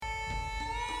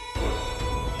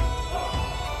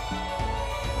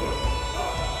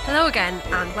Hello again,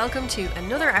 and welcome to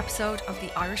another episode of the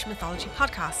Irish Mythology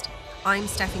Podcast. I'm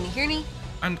Stephanie Hearney.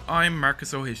 And I'm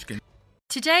Marcus O'Hishkin.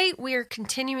 Today we're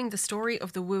continuing the story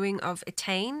of the wooing of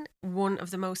Etain, one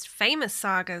of the most famous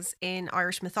sagas in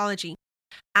Irish mythology.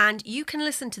 And you can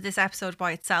listen to this episode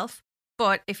by itself,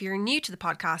 but if you're new to the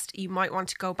podcast, you might want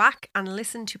to go back and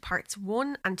listen to parts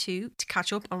 1 and 2 to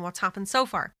catch up on what's happened so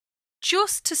far.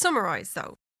 Just to summarise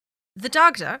though, the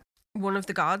Dagda, one of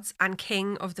the gods and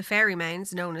king of the fairy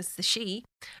mounds known as the Sidhe,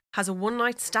 has a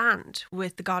one-night stand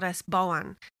with the goddess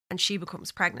Boann, and she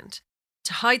becomes pregnant.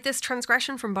 To hide this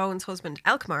transgression from Boann's husband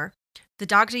Elcmar, the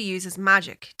Dagda uses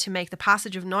magic to make the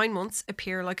passage of 9 months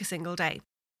appear like a single day.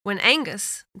 When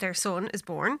Aengus, their son, is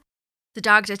born, the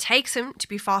Dagda takes him to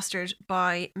be fostered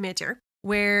by Midir,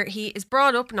 where he is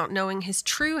brought up not knowing his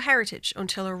true heritage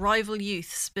until a rival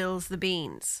youth spills the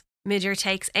beans. Midir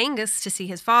takes Aengus to see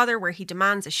his father, where he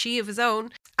demands a she of his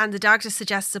own, and the Dagda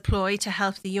suggests a ploy to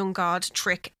help the young god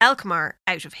trick Elcmar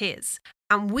out of his.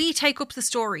 And we take up the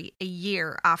story a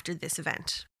year after this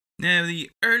event. Now, the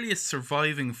earliest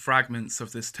surviving fragments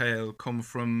of this tale come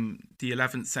from the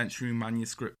 11th century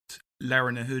manuscript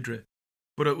Lera na Húdra,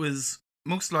 but it was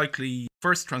most likely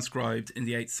first transcribed in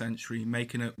the 8th century,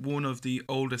 making it one of the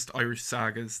oldest Irish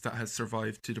sagas that has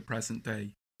survived to the present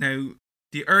day. Now,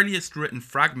 the earliest written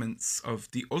fragments of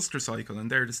the Ulster cycle, and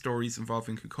they're the stories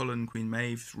involving Cuchulainn, Queen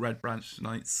Maeve, Red Branch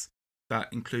Knights, that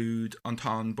include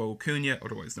Anton Bo Cunha,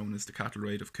 otherwise known as the Cattle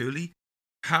Raid of Cooley,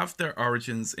 have their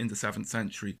origins in the 7th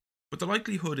century. But the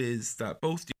likelihood is that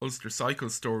both the Ulster cycle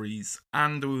stories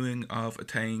and the wooing of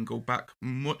Etain go back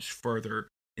much further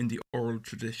in the oral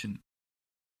tradition.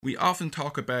 We often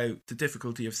talk about the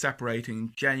difficulty of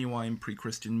separating genuine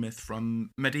pre-Christian myth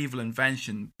from medieval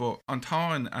invention, but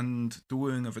Anton and the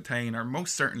wooing of Etain are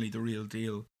most certainly the real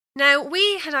deal. Now,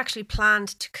 we had actually planned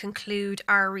to conclude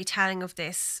our retelling of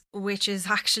this, which is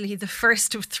actually the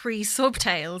first of 3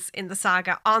 subtales in the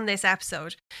saga on this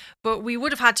episode, but we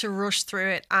would have had to rush through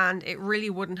it and it really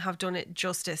wouldn't have done it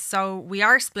justice. So we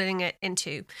are splitting it in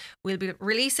 2. We'll be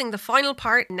releasing the final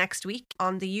part next week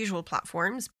on the usual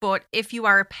platforms, but if you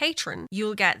are a patron,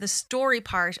 you'll get the story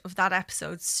part of that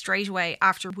episode straight away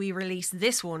after we release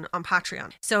this one on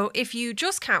Patreon. So if you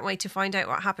just can't wait to find out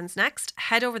what happens next,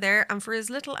 head over there, and for as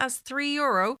little as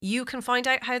 €3, you can find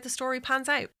out how the story pans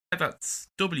out. That's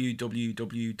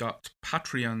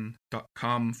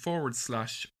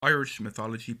www.patreon.com/Irish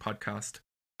Mythology Podcast.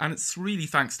 And it's really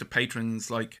thanks to patrons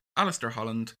like Alistair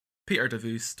Holland, Peter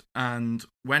DeVoost, and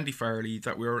Wendy Farley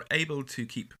that we were able to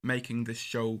keep making this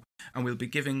show, and we'll be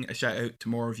giving a shout out to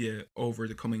more of you over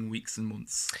the coming weeks and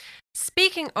months.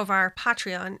 Speaking of our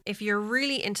Patreon, if you're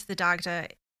really into the Dagda,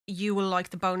 you will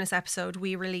like the bonus episode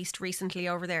we released recently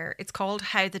over there. It's called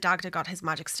How the Dagda Got His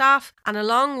Magic Staff, and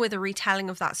along with a retelling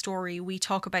of that story, we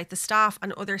talk about the staff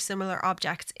and other similar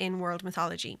objects in world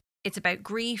mythology. It's about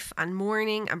grief and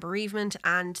mourning and bereavement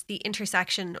and the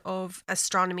intersection of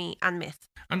astronomy and myth.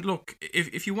 And look,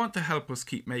 if you want to help us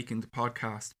keep making the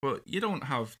podcast, but you don't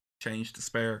have change to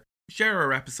spare, share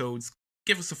our episodes,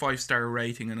 give us a 5-star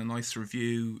rating and a nice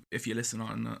review if you listen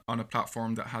on a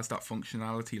platform that has that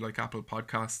functionality like Apple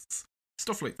Podcasts,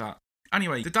 stuff like that.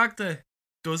 Anyway, the Dagda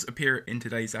does appear in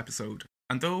today's episode,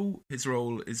 and though his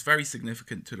role is very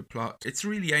significant to the plot, it's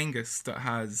really Aengus that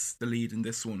has the lead in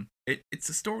this one. It's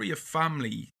a story of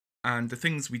family and the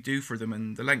things we do for them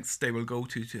and the lengths they will go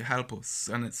to help us,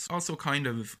 and it's also kind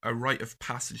of a rite of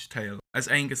passage tale as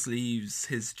Aengus leaves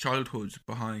his childhood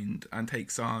behind and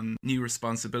takes on new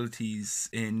responsibilities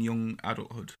in young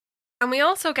adulthood. And we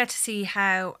also get to see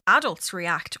how adults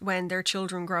react when their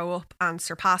children grow up and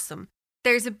surpass them.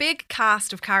 There's a big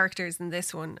cast of characters in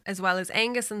this one. As well as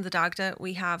Aengus and the Dagda,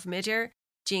 we have Midir,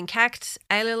 Jean Cecht,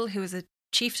 Ailill, who is a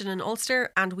chieftain in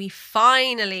Ulster, and we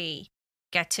finally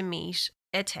get to meet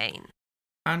Etain.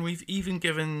 And we've even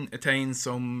given Etain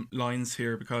some lines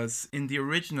here, because in the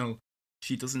original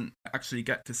she doesn't actually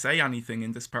get to say anything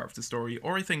in this part of the story,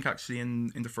 or I think actually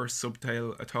in the first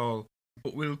subtale at all.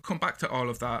 But we'll come back to all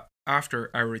of that after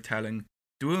our retelling.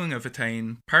 The Wooing of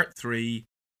Etain, Part 3,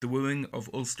 The Wooing of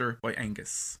Ulster by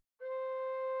Aengus.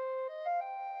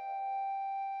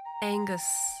 Aengus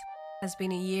has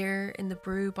been a year in the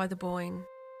brew by the Boyne,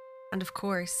 and of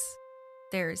course,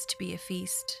 there is to be a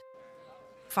feast.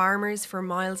 Farmers for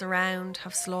miles around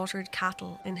have slaughtered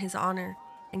cattle in his honour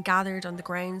and gathered on the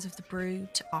grounds of the brew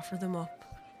to offer them up,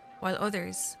 while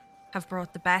others have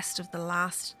brought the best of the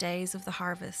last days of the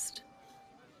harvest.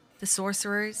 The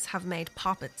sorcerers have made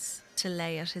poppets to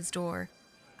lay at his door,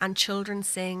 and children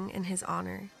sing in his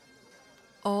honour.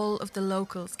 All of the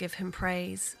locals give him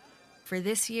praise, for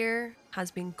this year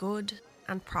has been good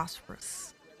and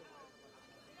prosperous.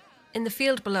 In the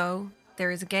field below,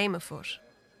 there is a game afoot.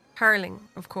 Hurling,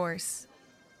 of course.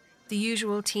 The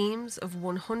usual teams of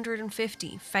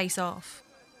 150 face off,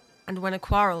 and when a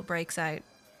quarrel breaks out,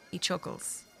 he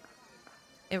chuckles.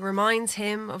 It reminds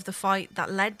him of the fight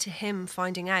that led to him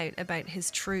finding out about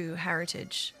his true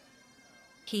heritage.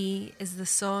 He is the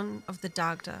son of the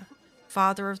Dagda,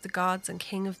 father of the gods and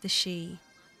king of the Sidhe,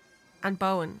 and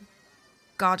Boann,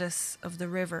 goddess of the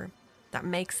river that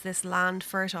makes this land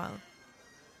fertile.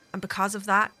 And because of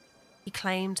that, he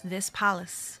claimed this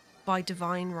palace by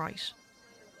divine right.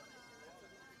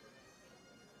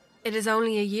 It is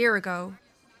only a year ago,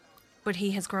 but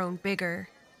he has grown bigger,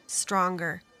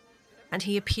 stronger, and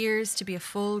he appears to be a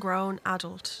full-grown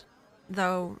adult,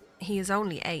 though he is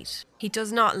only 8. He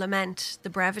does not lament the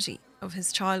brevity of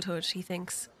his childhood, he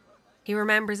thinks. He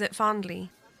remembers it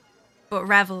fondly, but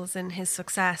revels in his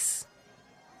success.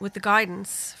 With the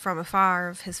guidance from afar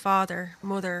of his father,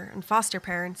 mother, and foster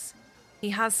parents,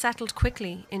 he has settled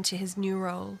quickly into his new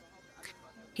role.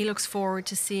 He looks forward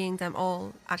to seeing them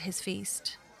all at his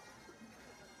feast.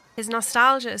 His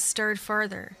nostalgia is stirred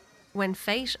further when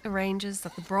fate arranges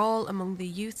that the brawl among the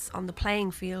youths on the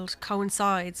playing field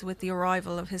coincides with the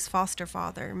arrival of his foster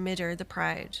father, Midir the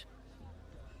Proud.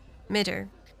 Midir,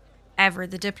 ever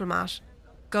the diplomat,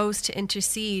 goes to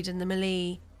intercede in the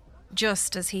melee,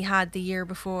 just as he had the year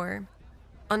before.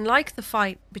 Unlike the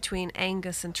fight between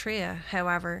Aengus and Tria,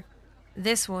 however,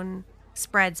 this one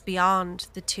spreads beyond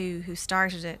the two who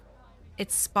started it.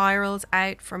 It spirals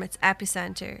out from its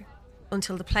epicenter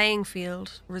until the playing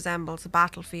field resembles a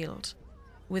battlefield,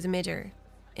 with Midir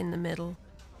in the middle.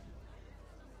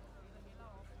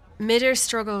 Midir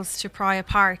struggles to pry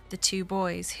apart the two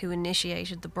boys who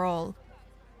initiated the brawl,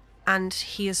 and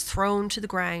he is thrown to the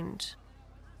ground.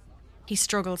 He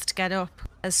struggles to get up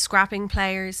as scrapping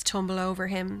players tumble over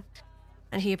him,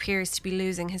 and he appears to be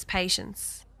losing his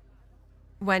patience.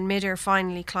 When Midir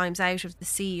finally climbs out of the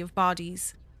sea of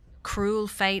bodies, cruel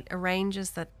fate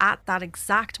arranges that at that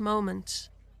exact moment,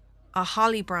 a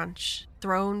holly branch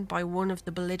thrown by one of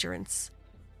the belligerents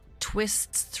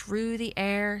twists through the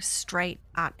air straight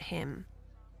at him.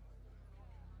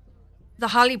 The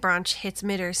holly branch hits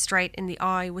Midir straight in the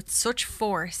eye with such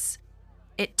force,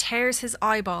 it tears his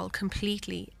eyeball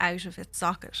completely out of its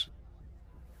socket.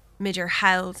 Midir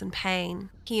howls in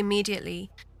pain. He immediately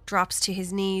drops to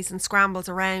his knees and scrambles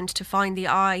around to find the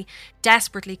eye,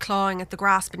 desperately clawing at the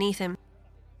grass beneath him.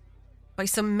 By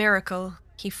some miracle,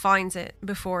 he finds it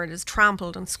before it is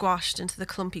trampled and squashed into the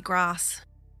clumpy grass.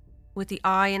 With the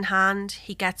eye in hand,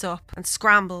 he gets up and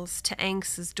scrambles to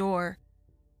Aengus's door,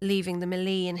 leaving the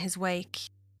melee in his wake.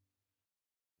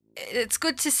 "It's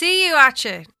good to see you,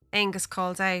 Atche," Aengus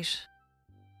calls out.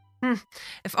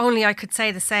 If only I could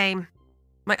say the same.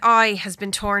 My eye has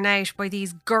been torn out by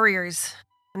these gurriers,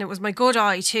 and it was my good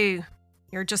eye too.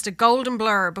 You're just a golden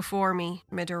blur before me,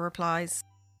 Midir replies.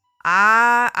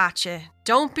 "Ah, Atche,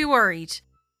 don't be worried.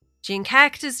 Jean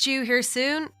Kecht is due here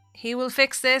soon. He will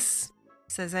fix this,"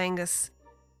 says Aengus.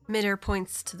 Midir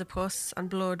points to the pus and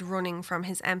blood running from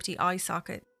his empty eye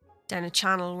socket down a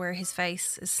channel where his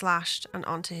face is slashed and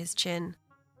onto his chin.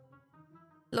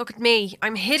 "Look at me,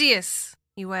 I'm hideous,"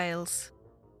 he wails.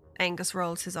 Aengus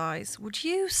rolls his eyes. "Would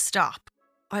you stop?"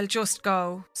 "I'll just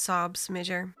go," sobs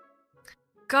Midir.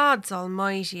 "God's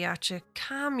almighty, Atche,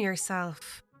 calm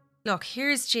yourself. Look,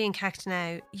 here's Jean Kecht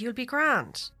now. You'll be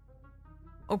grand."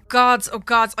 Oh gods,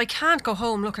 I can't go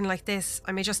home looking like this.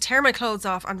 I may just tear my clothes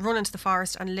off and run into the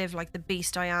forest and live like the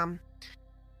beast I am."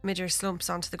 Midir slumps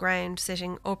onto the ground,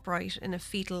 sitting upright in a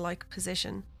fetal-like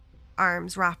position,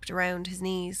 arms wrapped around his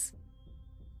knees.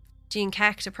 Jean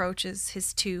Kecht approaches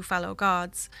his two fellow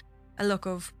gods, a look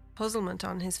of puzzlement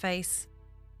on his face.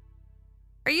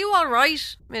 "Are you all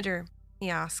right, Midir?" he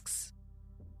asks.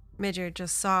 Midir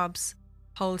just sobs,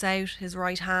 holds out his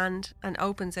right hand and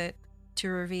opens it to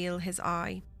reveal his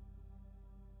eye.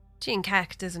 Jean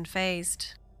Kecht isn't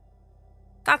fazed.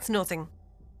 "That's nothing.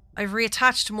 I've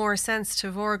reattached more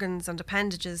sensitive organs and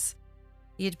appendages.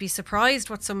 You'd be surprised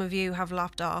what some of you have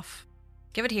lopped off.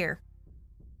 Give it here."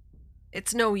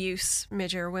 "It's no use,"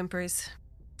 Midir whimpers.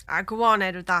 Go on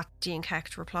out of that," Jean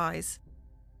Kecht replies.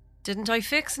 "Didn't I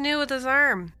fix Nuada's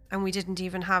arm? And we didn't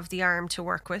even have the arm to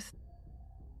work with."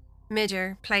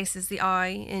 Midir places the eye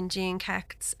in Jean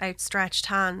Kecht's outstretched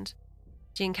hand.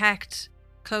 Jean Kecht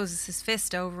closes his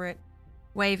fist over it.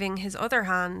 Waving his other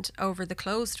hand over the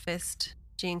closed fist,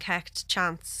 Jean Kecht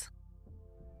chants,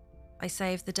 "I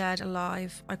save the dead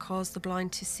alive, I cause the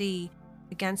blind to see,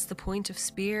 against the point of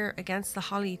spear, against the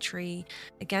holly tree,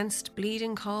 against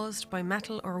bleeding caused by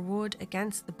metal or wood,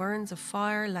 against the burns of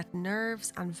fire, let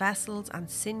nerves and vessels and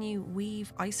sinew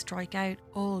weave, I strike out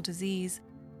all disease.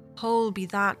 Whole be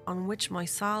that on which my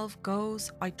salve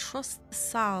goes. I trust the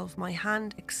salve my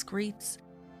hand excretes.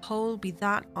 Whole be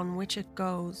that on which it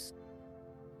goes.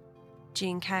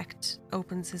 Jean Kecht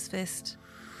opens his fist.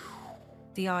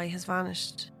 The eye has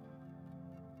vanished.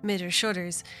 Midder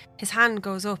shudders. His hand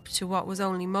goes up to what was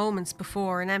only moments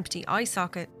before an empty eye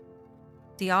socket.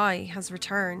 The eye has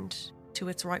returned to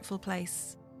its rightful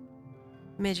place.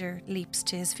 Midger leaps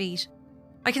to his feet.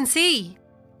 I can see!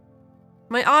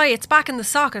 My eye, it's back in the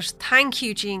socket. Thank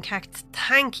you, Jean Kecht.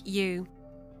 Thank you.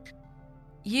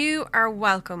 You are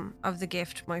welcome of the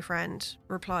gift, my friend,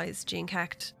 replies Jean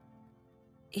Kecht.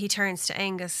 He turns to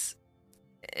Angus.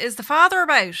 Is the father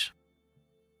about?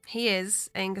 He is,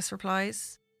 Angus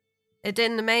replies. It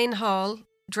in the main hall,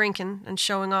 drinking and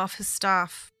showing off his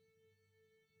staff.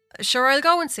 Sure, I'll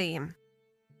go and see him.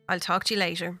 I'll talk to you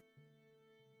later.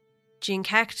 Jean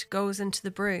Kecht goes into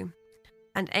the brew,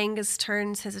 and Angus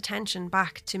turns his attention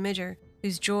back to Midger,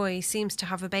 whose joy seems to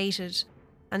have abated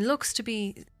and looks to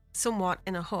be somewhat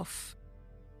in a huff.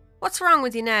 What's wrong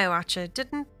with you now, Atcha?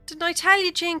 Didn't I tell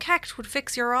you Jean Kecht would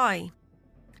fix your eye?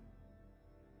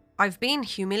 I've been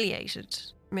humiliated,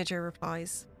 Midger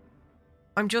replies.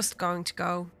 I'm just going to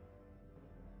go.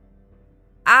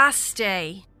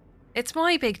 Stay. It's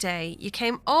my big day. You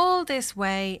came all this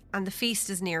way and the feast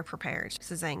is near prepared,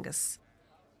 says Angus.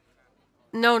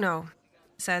 No,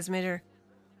 says Midder.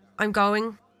 I'm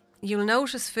going. You'll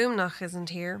notice Fumnach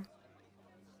isn't here.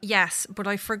 Yes, but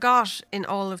I forgot in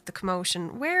all of the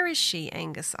commotion. Where is she?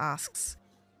 Angus asks.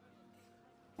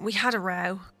 We had a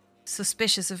row.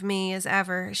 Suspicious of me as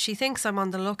ever. She thinks I'm on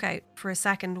the lookout for a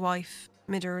second wife,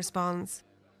 Midder responds.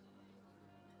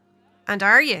 And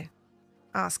are you?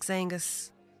 Asks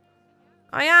Angus.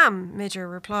 I am, Midger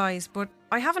replies, but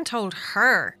I haven't told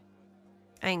her.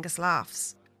 Angus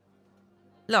laughs.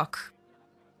 Look,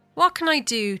 what can I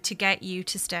do to get you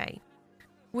to stay?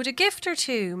 Would a gift or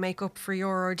two make up for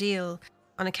your ordeal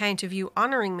on account of you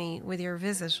honouring me with your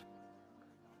visit?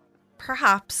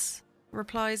 Perhaps,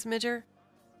 replies Midger.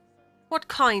 What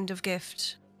kind of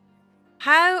gift?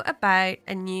 How about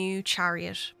a new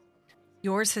chariot?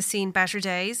 Yours has seen better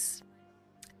days.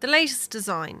 The latest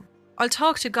design. I'll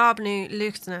talk to Gobnu,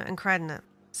 Luchtna and Credna,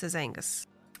 says Angus.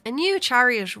 A new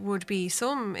chariot would be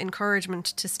some encouragement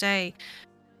to stay.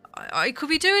 I could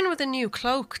be doing with a new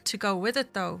cloak to go with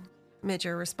it, though,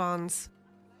 Midger responds.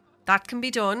 That can be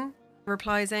done,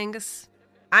 replies Angus.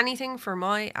 Anything for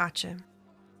my Atcha.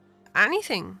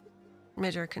 Anything,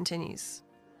 Midger continues.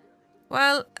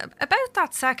 Well, about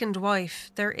that second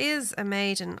wife, there is a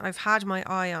maiden I've had my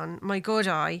eye on, my good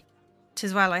eye.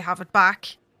 'Tis well I have it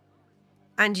back.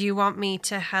 And you want me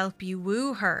to help you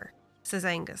woo her, says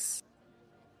Angus.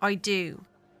 I do,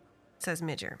 says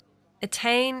Midger.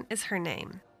 Etain is her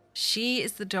name. She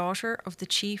is the daughter of the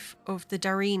chief of the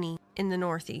Darini in the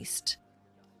northeast.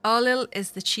 Aulil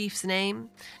is the chief's name,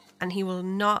 and he will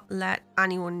not let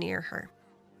anyone near her.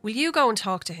 Will you go and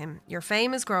talk to him? Your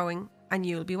fame is growing, and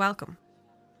you'll be welcome.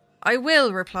 I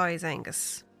will, replies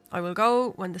Angus. I will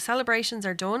go when the celebrations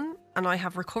are done, and I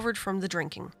have recovered from the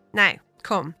drinking. Now,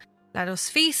 come, let us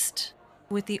feast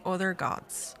with the other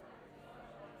gods.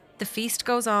 The feast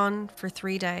goes on for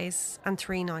 3 days and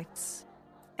 3 nights.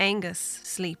 Angus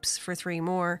sleeps for 3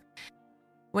 more.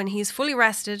 When he is fully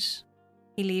rested,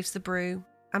 he leaves the brew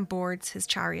and boards his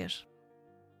chariot.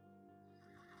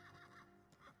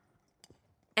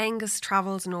 Angus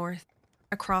travels north,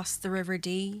 across the River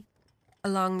Dee,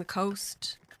 along the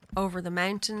coast, over the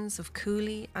mountains of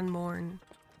Cooley and Mourne.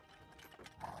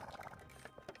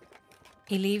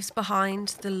 He leaves behind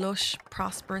the lush,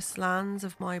 prosperous lands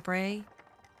of Mowbray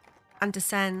and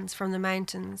descends from the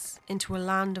mountains into a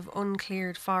land of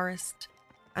uncleared forest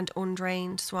and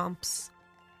undrained swamps.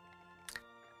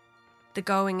 The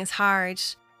going is hard,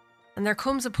 and there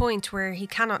comes a point where he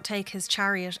cannot take his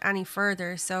chariot any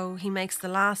further, so he makes the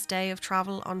last day of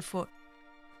travel on foot.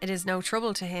 It is no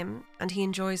trouble to him, and he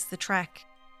enjoys the trek.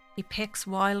 He picks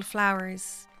wild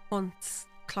flowers, hunts,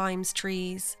 climbs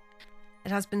trees.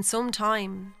 It has been some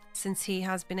time since he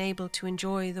has been able to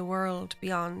enjoy the world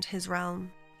beyond his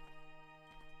realm.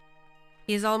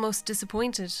 He is almost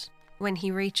disappointed when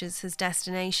he reaches his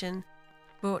destination,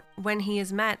 but when he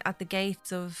is met at the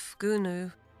gates of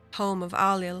Gunu, home of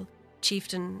Aulil,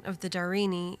 chieftain of the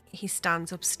Darini, he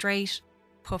stands up straight,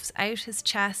 puffs out his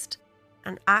chest,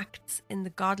 and acts in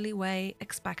the godly way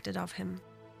expected of him.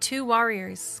 2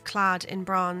 warriors, clad in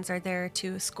bronze, are there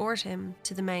to escort him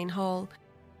to the main hall.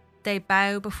 They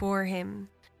bow before him,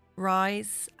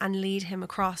 rise, and lead him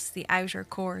across the outer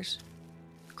court.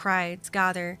 Crowds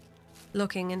gather,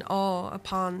 looking in awe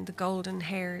upon the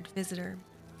golden-haired visitor.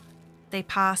 They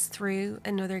pass through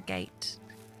another gate,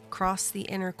 cross the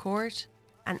inner court,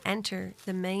 and enter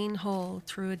the main hall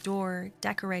through a door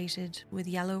decorated with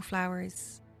yellow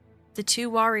flowers. The two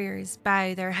warriors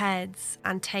bow their heads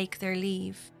and take their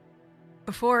leave.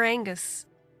 Before Aengus,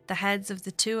 the heads of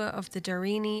the Tua of the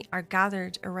Darini are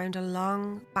gathered around a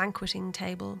long banqueting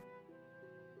table.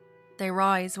 They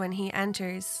rise when he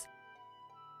enters.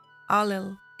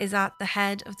 Ailill is at the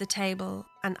head of the table,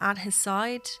 and at his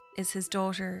side is his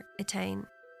daughter Etain.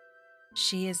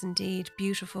 She is indeed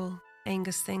beautiful,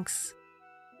 Aengus thinks.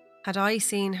 Had I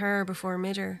seen her before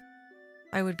Midr,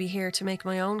 I would be here to make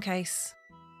my own case.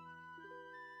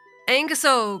 Aengus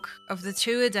Og of the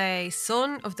Tuatha,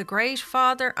 son of the great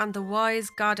father and the wise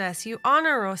goddess, you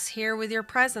honour us here with your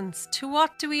presence. To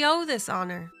what do we owe this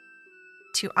honour?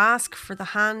 To ask for the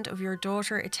hand of your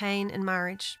daughter Etain in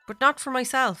marriage, but not for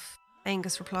myself,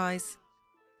 Aengus replies.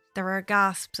 There are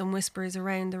gasps and whispers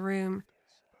around the room,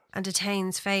 and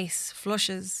Etain's face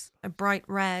flushes a bright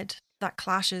red that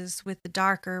clashes with the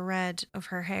darker red of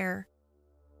her hair.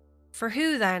 For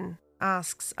who then?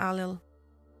 Asks Ailill.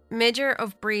 Midr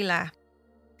of Brila.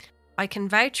 I can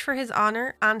vouch for his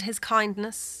honour and his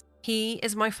kindness. He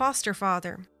is my foster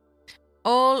father.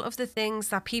 All of the things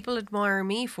that people admire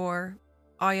me for,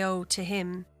 I owe to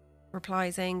him,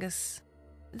 replies Aengus.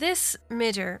 This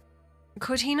Midr,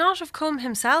 could he not have come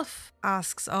himself?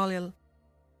 Asks Ailill.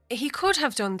 He could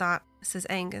have done that, says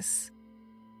Aengus,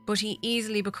 but he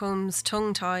easily becomes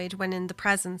tongue-tied when in the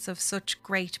presence of such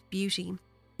great beauty.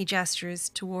 He gestures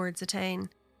towards Etain.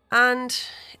 And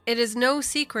it is no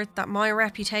secret that my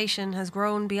reputation has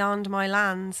grown beyond my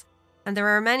lands, and there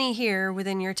are many here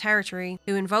within your territory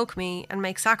who invoke me and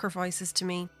make sacrifices to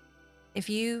me. If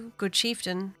you, good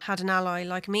chieftain, had an ally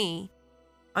like me,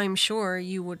 I'm sure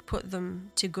you would put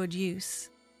them to good use,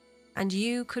 and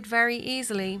you could very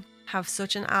easily have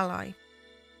such an ally.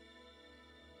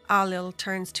 Ailill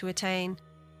turns to Etain.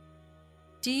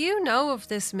 Do you know of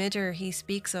this Midr he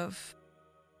speaks of?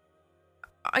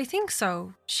 I think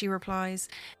so, she replies.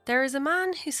 There is a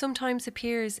man who sometimes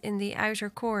appears in the outer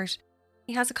court.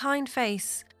 He has a kind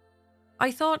face.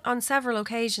 I thought on several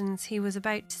occasions he was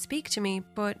about to speak to me,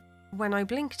 but when I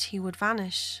blinked he would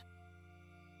vanish.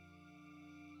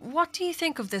 What do you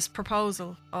think of this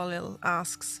proposal? Ailill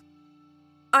asks.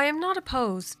 I am not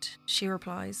opposed, she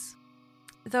replies,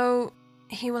 though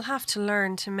he will have to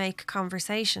learn to make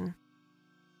conversation.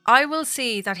 I will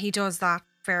see that he does that,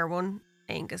 fair one,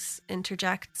 Aengus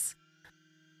interjects.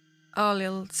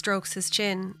 Ailill strokes his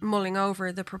chin, mulling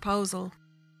over the proposal.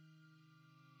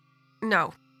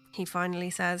 No, he finally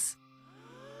says.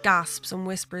 Gasps and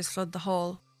whispers flood the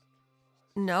hall.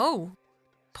 No,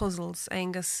 puzzles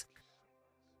Aengus.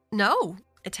 No,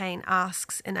 Etain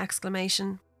asks in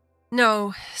exclamation.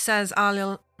 No, says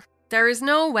Ailill. There is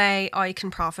no way I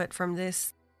can profit from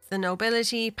this. The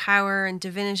nobility, power and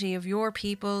divinity of your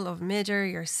people, of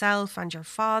Midr, yourself and your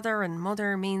father and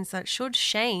mother means that should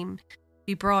shame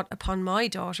be brought upon my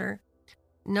daughter,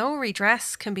 no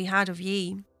redress can be had of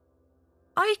ye.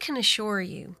 I can assure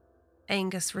you,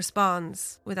 Aengus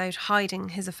responds without hiding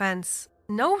his offence,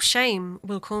 no shame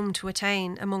will come to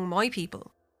Etain among my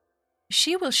people.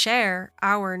 She will share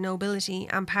our nobility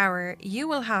and power, you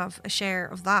will have a share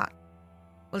of that.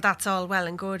 Well, that's all well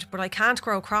and good, but I can't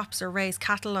grow crops or raise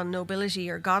cattle on nobility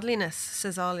or godliness,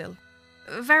 says Ailill.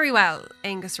 Very well,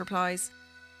 Aengus replies.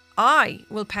 I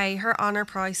will pay her honour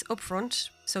price up front,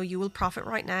 so you will profit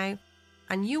right now,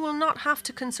 and you will not have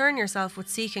to concern yourself with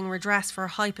seeking redress for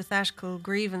hypothetical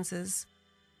grievances.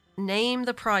 Name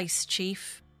the price,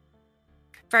 chief.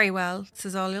 Very well,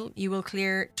 says Ailill. You will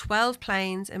clear 12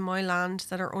 plains in my land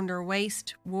that are under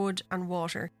waste, wood and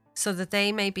water, so that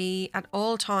they may be at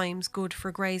all times good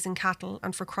for grazing cattle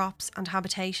and for crops and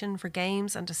habitation, for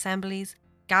games and assemblies,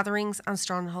 gatherings and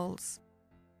strongholds.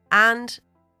 And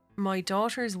my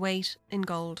daughter's weight in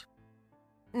gold.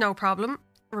 No problem,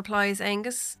 replies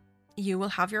Aengus. You will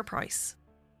have your price.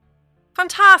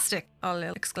 Fantastic,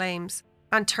 Ailill exclaims,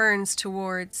 and turns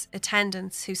towards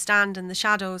attendants who stand in the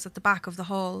shadows at the back of the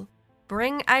hall.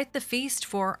 Bring out the feast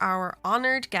for our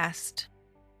honoured guest.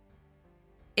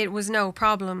 It was no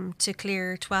problem to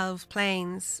clear 12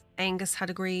 plains, Aengus had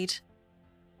agreed.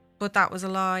 But that was a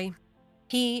lie.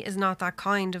 He is not that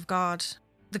kind of god.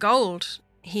 The gold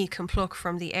he can pluck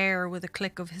from the air with a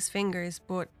click of his fingers,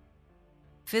 but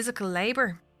physical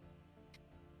labour?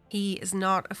 He is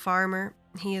not a farmer,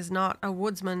 he is not a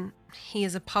woodsman, he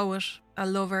is a poet, a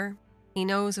lover. He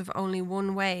knows of only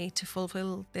one way to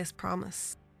fulfil this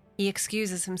promise. He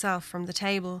excuses himself from the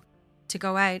table to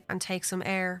go out and take some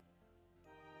air.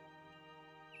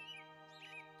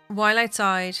 While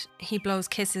outside, he blows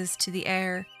kisses to the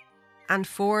air and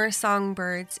 4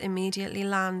 songbirds immediately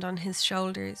land on his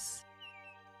shoulders.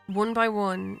 One by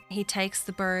one, he takes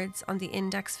the birds on the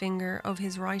index finger of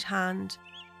his right hand,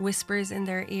 whispers in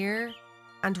their ear,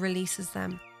 and releases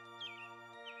them.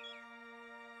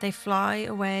 They fly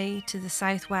away to the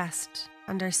southwest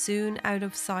and are soon out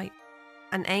of sight,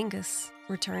 and Angus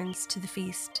returns to the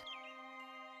feast.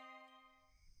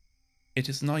 It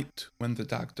is night when the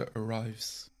Dagda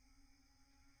arrives.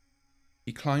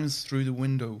 He climbs through the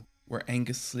window where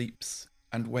Angus sleeps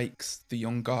and wakes the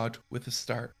young god with a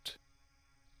start.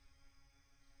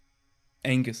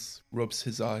 Angus rubs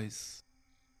his eyes.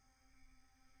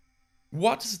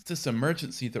 "What is this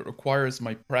emergency that requires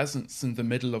my presence in the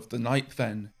middle of the night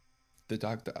then?" the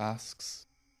Dagda asks.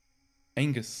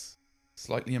 Angus,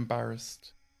 slightly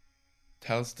embarrassed,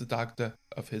 tells the Dagda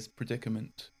of his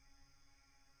predicament.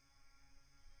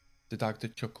 The Dagda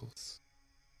chuckles.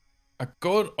 "A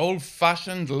good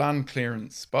old-fashioned land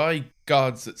clearance. By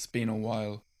gods, it's been a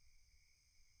while.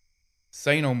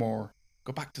 Say no more.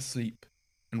 Go back to sleep,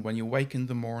 and when you wake in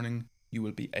the morning, you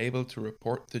will be able to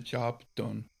report the job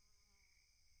done."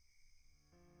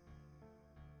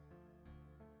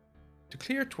 To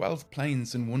clear 12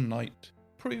 plains in one night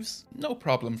proves no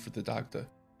problem for the Dagda.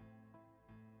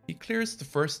 He clears the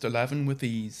first 11 with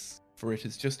ease, for it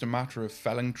is just a matter of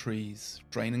felling trees,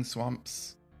 draining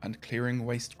swamps, and clearing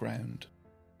waste ground.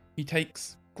 He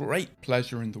takes great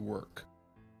pleasure in the work,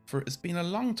 for it has been a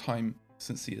long time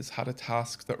since he has had a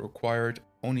task that required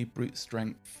only brute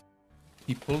strength.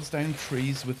 He pulls down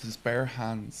trees with his bare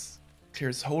hands,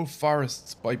 clears whole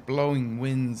forests by blowing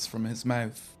winds from his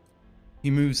mouth. He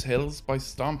moves hills by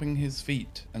stomping his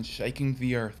feet and shaking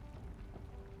the earth.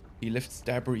 He lifts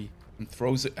debris and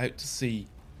throws it out to sea,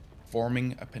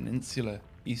 forming a peninsula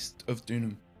east of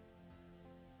Dunham.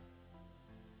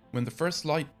 When the first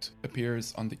light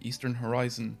appears on the eastern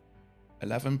horizon,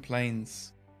 11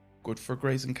 plains, good for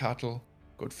grazing cattle,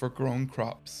 good for growing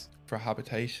crops, for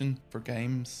habitation, for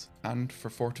games, and for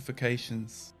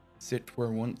fortifications, sit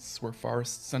where once were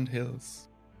forests and hills.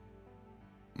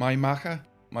 My Macha,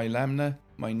 my Lemna,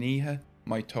 my Niha,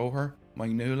 my Toher, my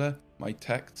Nula, my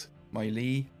Techt, my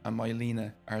Lee, and my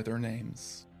Lena are their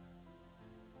names.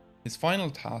 His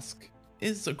final task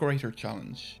is a greater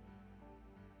challenge.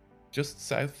 Just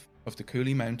south of the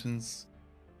Cooley Mountains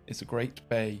is a great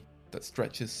bay that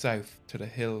stretches south to the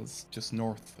hills just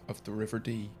north of the River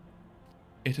Dee.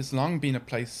 It has long been a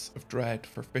place of dread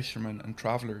for fishermen and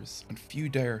travellers, and few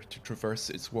dare to traverse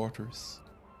its waters.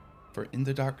 For in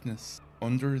the darkness,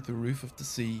 under the roof of the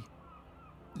sea,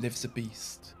 lives a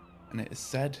beast, and it is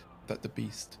said that the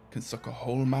beast can suck a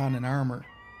whole man in armour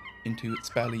into its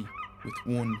belly with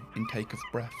one intake of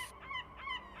breath.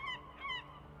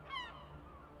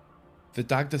 The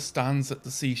Dagda stands at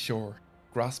the seashore,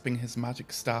 grasping his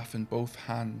magic staff in both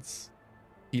hands.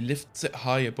 He lifts it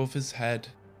high above his head,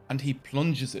 and he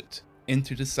plunges it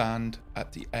into the sand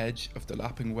at the edge of the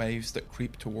lapping waves that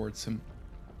creep towards him.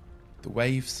 The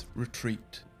waves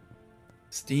retreat.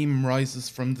 Steam rises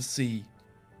from the sea,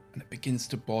 and it begins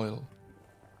to boil.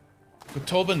 But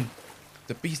Tobin,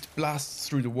 the beast blasts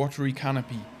through the watery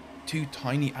canopy, 2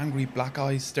 tiny angry black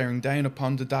eyes staring down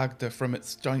upon the Dagda from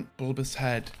its giant bulbous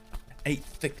head, 8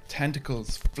 thick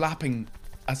tentacles flapping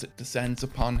as it descends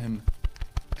upon him.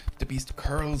 The beast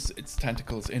curls its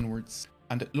tentacles inwards,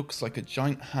 and it looks like a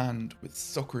giant hand with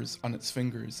suckers on its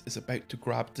fingers is about to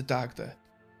grab the Dagda,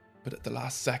 but at the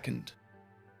last second,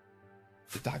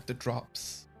 the Dagda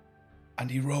drops, and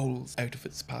he rolls out of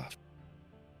its path.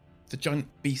 The giant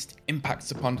beast impacts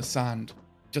upon the sand,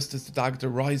 just as the Dagda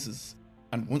rises,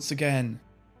 and once again,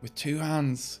 with 2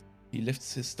 hands, he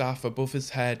lifts his staff above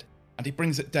his head, and he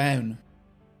brings it down,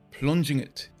 plunging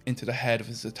it into the head of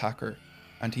his attacker,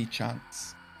 and he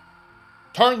chants,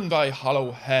 "Turn thy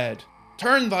hollow head,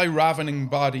 turn thy ravening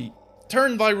body,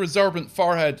 turn thy resorbent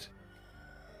forehead.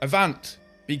 Avant,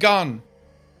 begone!"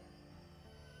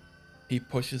 He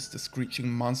pushes the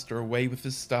screeching monster away with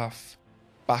his staff,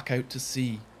 back out to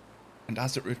sea, and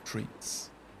as it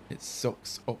retreats, it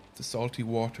sucks up the salty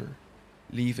water,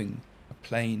 leaving a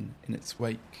plain in its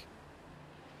wake.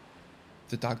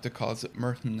 The Dagda calls it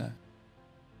Myrtna,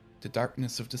 the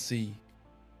darkness of the sea,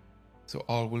 so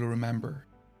all will remember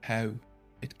how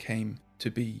it came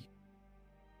to be.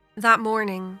 That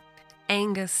morning,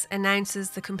 Angus announces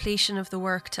the completion of the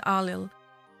work to Ailill,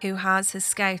 who has his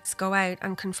scouts go out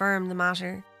and confirm the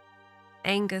matter.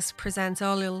 Angus presents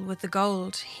Ailill with the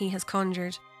gold he has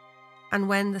conjured, and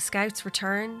when the scouts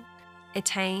return,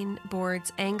 Etain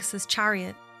boards Angus's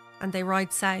chariot and they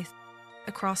ride south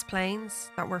across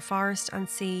plains that were forest and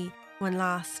sea when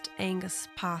last Angus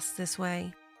passed this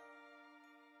way.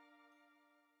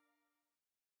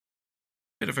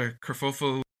 Bit of a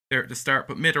kerfuffle there at the start,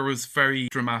 but Mitter was very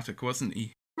dramatic, wasn't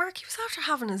he? Mark, he was after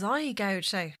having his eye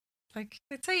gouged out. Like,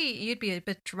 I'd say you'd be a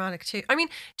bit dramatic too. I mean,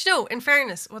 do you know, in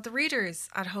fairness, what the readers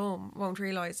at home won't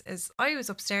realise is I was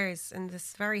upstairs in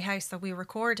this very house that we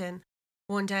record in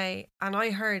one day, and I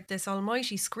heard this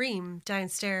almighty scream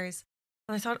downstairs,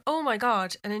 and I thought, oh my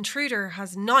God, an intruder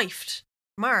has knifed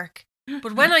Mark.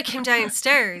 But when I came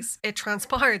downstairs, it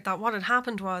transpired that what had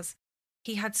happened was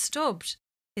he had stubbed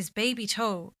his baby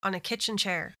toe on a kitchen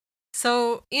chair.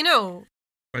 So, you know...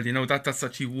 Well, you know, that's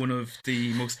actually one of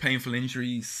the most painful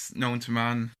injuries known to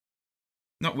man.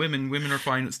 Not women. Women are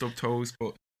fine with stubbed toes,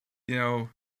 but, you know,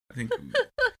 I think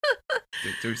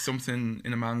there's something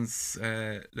in a man's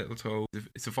little toe.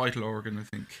 It's a vital organ, I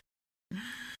think.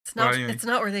 It's not. Anyway, it's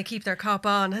not where they keep their cop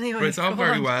on, anyway. But it's all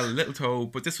very well, little toe,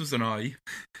 but this was an eye.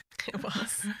 It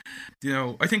was. You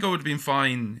know, I think I would have been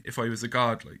fine if I was a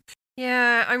god, like.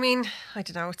 Yeah, I mean, I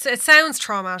don't know. It sounds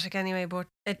traumatic anyway, but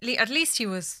at least he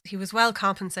was well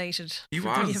compensated. He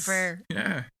was.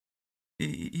 Yeah.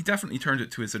 He definitely turned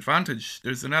it to his advantage.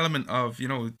 There's an element of, you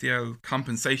know, the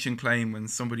compensation claim when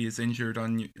somebody is injured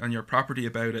on your property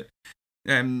about it.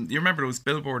 You remember those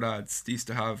billboard ads they used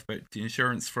to have about the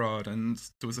insurance fraud, and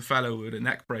there was a fellow with a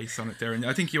neck brace on it there, and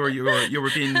I think you were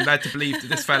being led to believe that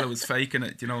this fellow was faking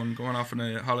it, you know, and going off on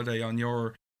a holiday on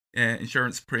your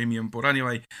insurance premium. But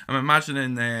anyway, I'm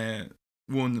imagining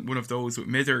one of those with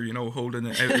Mitter, you know, holding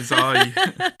it out his eye.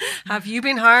 Have you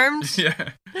been harmed?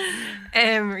 Yeah.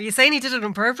 Are you saying he did it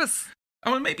on purpose?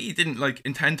 I mean, maybe he didn't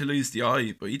intend to lose the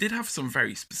eye, but he did have some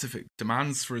very specific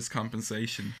demands for his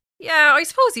compensation. Yeah, I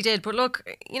suppose he did. But look,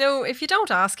 you know, if you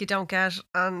don't ask, you don't get.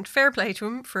 And fair play to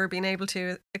him for being able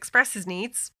to express his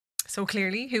needs so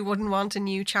clearly. Who wouldn't want a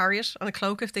new chariot and a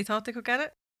cloak if they thought they could get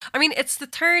it? I mean, it's the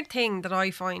third thing that I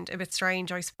find a bit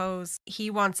strange, I suppose. He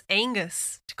wants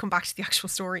Angus, to come back to the actual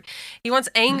story, he wants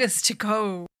Angus to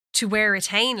go to where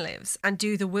Etain lives and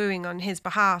do the wooing on his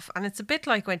behalf. And it's a bit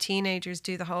like when teenagers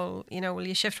do the whole, you know, will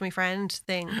you shift my friend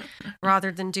thing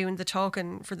rather than doing the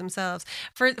talking for themselves.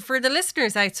 For the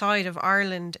listeners outside of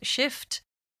Ireland, shift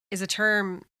is a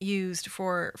term used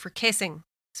for kissing,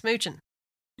 smooching.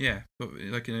 Yeah, but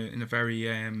like in a very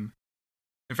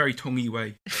tonguey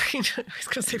way. I was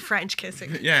going to say French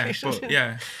kissing.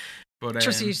 Yeah, but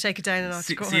trust you to take it down a notch.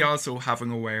 See also having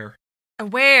aware.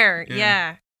 Aware,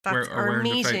 yeah. That's or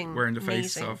meeting. Wearing the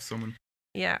face of someone.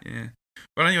 Yeah. Yeah.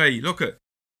 But anyway, look I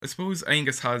suppose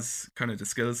Angus has kind of the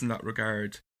skills in that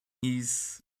regard.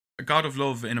 He's a god of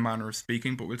love in a manner of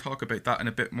speaking, but we'll talk about that in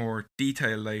a bit more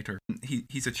detail later.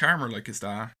 He's a charmer like his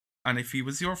dad, and if he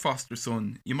was your foster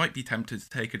son, you might be tempted to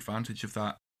take advantage of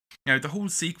that. Now, the whole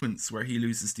sequence where he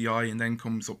loses the eye and then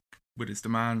comes up with his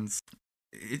demands,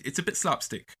 it's a bit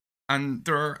slapstick. And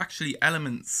there are actually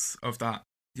elements of that,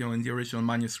 you know, in the original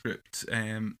manuscript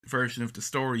version of the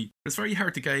story. It's very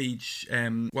hard to gauge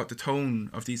what the tone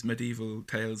of these medieval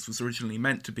tales was originally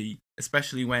meant to be,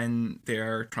 especially when they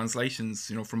are translations,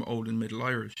 you know, from Old and Middle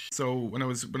Irish. So when I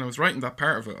was writing that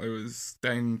part of it, I was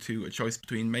down to a choice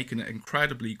between making it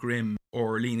incredibly grim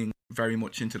or leaning very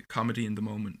much into the comedy in the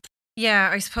moment. Yeah,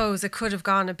 I suppose it could have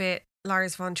gone a bit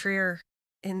Lars von Trier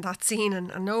in that scene,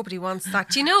 and nobody wants that.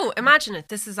 Do you know, imagine it,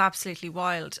 this is absolutely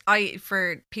wild.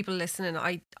 For people listening,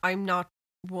 I'm not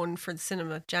one for the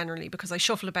cinema generally because I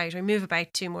shuffle about, I move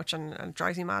about too much and it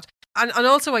drives me mad. And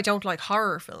also I don't like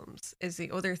horror films is the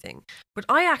other thing. But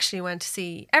I actually went to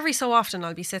see, every so often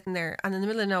I'll be sitting there and in the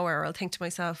middle of nowhere I'll think to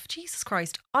myself, Jesus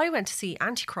Christ, I went to see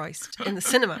Antichrist in the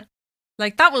cinema.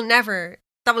 Like that will never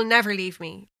leave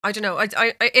me. I don't know.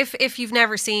 If you've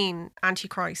never seen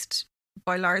Antichrist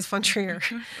by Lars von Trier,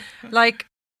 like,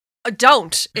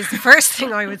 don't is the first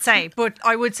thing I would say. But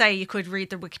I would say you could read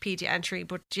the Wikipedia entry,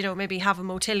 but, you know, maybe have a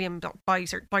Motilium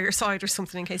by your side or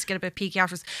something in case you get a bit peaky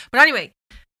afterwards. But anyway,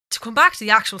 to come back to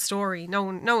the actual story, no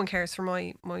one cares for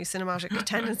my cinematic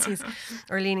tendencies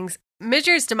or leanings.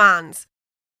 Midger's demands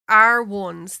are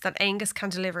ones that Angus can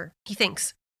deliver, he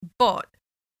thinks, but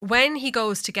when he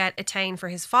goes to get Etain for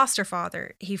his foster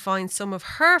father, he finds some of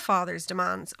her father's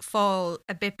demands fall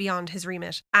a bit beyond his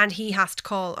remit, and he has to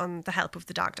call on the help of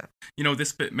the Dagda. You know,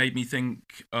 this bit made me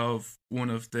think of one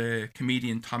of the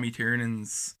comedian Tommy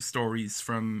Tiernan's stories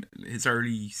from his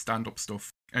early stand-up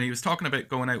stuff. And he was talking about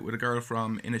going out with a girl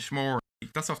from Inishmore.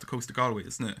 That's off the coast of Galway,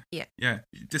 isn't it? Yeah. Yeah.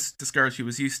 This girl, she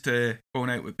was used to going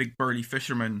out with big burly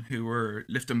fishermen who were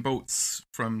lifting boats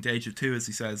from the age of 2, as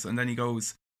he says. And then he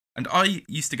goes, and I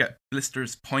used to get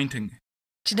blisters pointing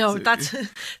Do you know, So,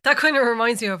 that kind of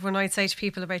reminds me of when I'd say to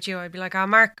people about you, I'd be like,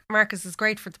 Marcus is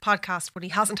great for the podcast, but he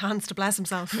hasn't hands to bless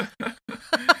himself.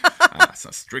 that's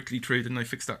not strictly true. Didn't I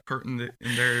fix that curtain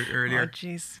in there Oh, earlier?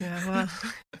 jeez. Yeah, well,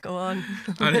 go on.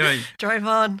 Anyway, Drive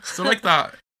on. so like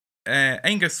that,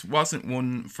 Angus wasn't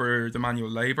one for the manual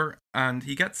labour, and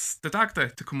he gets the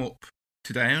Dagda to come up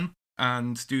to Down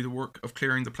and do the work of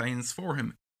clearing the plains for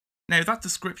him. Now, that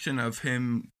description of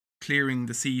him clearing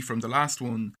the sea from the last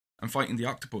one and fighting the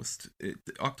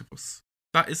octopus,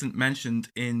 that isn't mentioned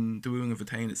in the Wooing of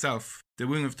Etain itself. The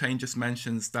Wooing of Etain just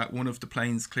mentions that one of the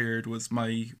plains cleared was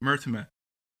my Murtima.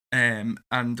 And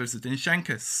there's a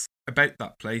Dinshankus about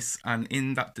that place, and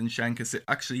in that Dinshankus it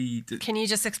actually... Can you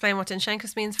just explain what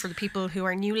Dinshankus means for the people who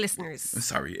are new listeners?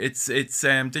 Sorry, it's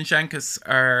Dinshankus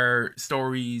are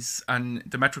stories, and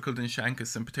the metrical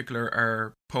Dinshankus in particular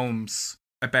are poems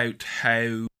about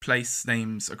how place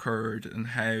names occurred and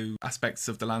how aspects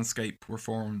of the landscape were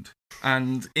formed.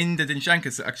 And in the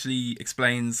Dinshankus it actually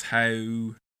explains how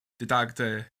the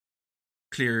Dagda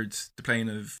cleared the plain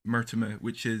of Murtima,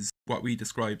 which is what we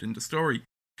described in the story.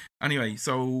 Anyway,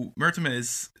 so Murtima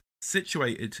is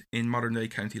situated in modern day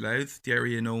County Louth, the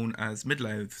area known as Mid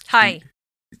Louth. Hi.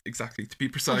 Exactly, to be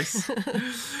precise.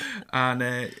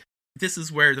 And this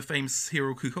is where the famous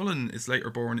hero Cuchulainn is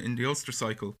later born in the Ulster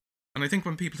cycle. And I think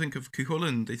when people think of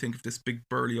Cuchulainn, they think of this big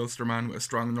burly Ulster man with a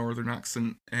strong northern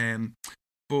accent.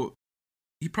 But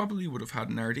he probably would have had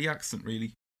an Ardee accent,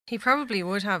 really. He probably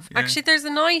would have. Yeah. Actually, there's a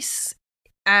nice,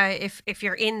 if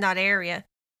you're in that area,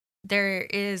 there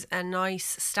is a nice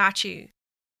statue,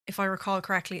 if I recall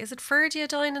correctly. Is it Ferdia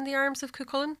dying in the arms of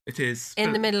Cuchulainn? It is.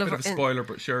 In the middle of a spoiler,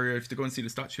 but sure, if they go and see the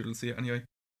statue, they'll see it anyway.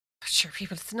 Sure,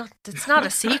 people, it's not a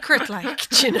secret, like,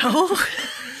 do you know?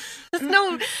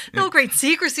 There's no great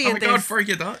secrecy in this. Oh my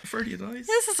God, Ferdia dies.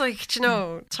 This is like, do you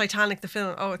know, Titanic the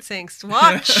film. Oh, it sinks.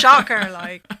 What? Shocker.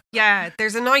 Like, yeah,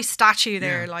 there's a nice statue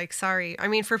there. Yeah. Like, sorry. I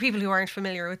mean, for people who aren't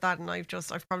familiar with that, and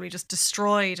I've probably just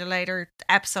destroyed a later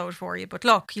episode for you. But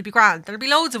look, you'll be grand. There'll be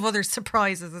loads of other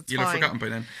surprises. It's You'll fine. have forgotten by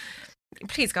then.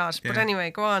 Please God. Yeah. But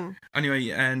anyway, go on.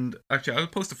 Anyway, and actually I'll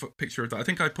post a picture of that. I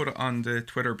think I put it on the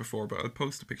Twitter before, but I'll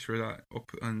post a picture of that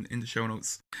up in the show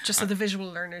notes. Just so the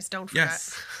visual learners don't forget.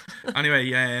 Yes.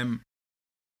 Anyway,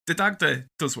 the Dagda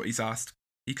does what he's asked.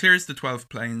 He clears the 12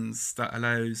 plains that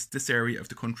allows this area of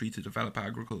the country to develop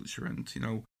agriculture and, you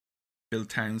know, build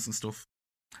towns and stuff.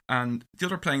 And the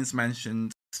other plains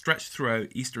mentioned stretch throughout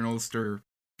eastern Ulster,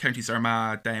 counties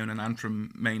Armagh, Down and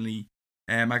Antrim mainly.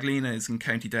 Maglina is in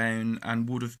County Down and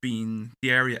would have been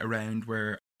the area around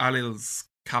where Allil's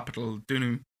capital,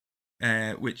 Dunnoo,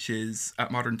 which is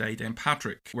at modern day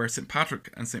Downpatrick, where St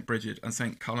Patrick and St Bridget and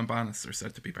St Columbanus are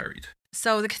said to be buried.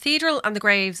 So the cathedral and the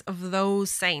graves of those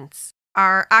saints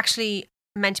are actually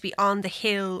meant to be on the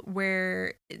hill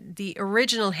where the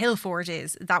original hill fort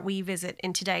is that we visit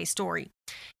in today's story.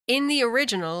 In the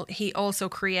original, he also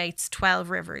creates 12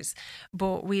 rivers,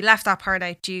 but we left that part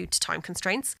out due to time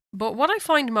constraints. But what I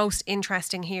find most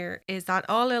interesting here is that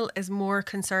Allil is more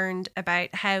concerned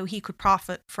about how he could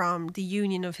profit from the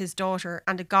union of his daughter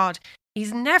and a god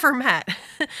he's never met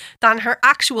than her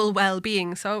actual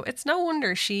well-being. So it's no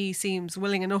wonder she seems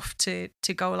willing enough to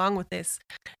go along with this.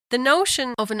 The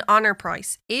notion of an honour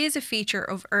price is a feature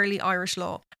of early Irish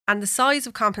law, and the size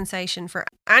of compensation for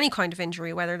any kind of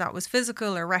injury, whether that was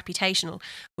physical or reputational,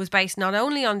 was based not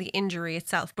only on the injury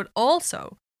itself, but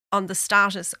also on the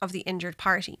status of the injured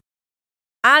party.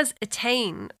 As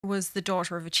Etain was the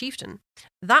daughter of a chieftain,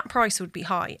 that price would be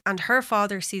high, and her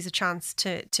father sees a chance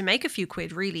to make a few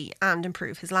quid really and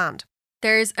improve his land.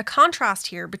 There's a contrast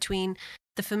here between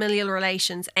the familial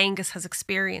relations Angus has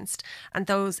experienced and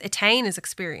those Etain is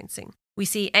experiencing. We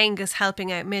see Angus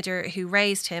helping out Midr, who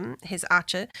raised him, his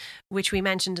Acha, which we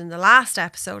mentioned in the last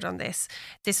episode on this.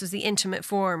 This was the intimate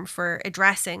form for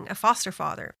addressing a foster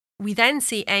father. We then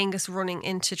see Angus running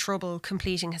into trouble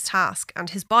completing his task, and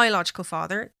his biological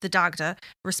father, the Dagda,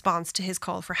 responds to his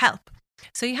call for help.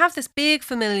 So you have this big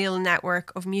familial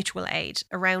network of mutual aid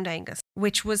around Angus,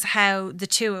 which was how the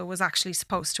Tua was actually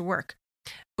supposed to work.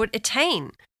 But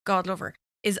Etain, God lover,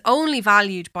 is only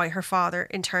valued by her father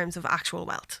in terms of actual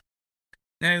wealth.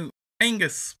 Now,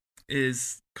 Angus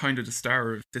is kind of the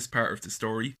star of this part of the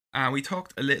story. We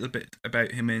talked a little bit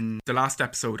about him in the last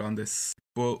episode on this,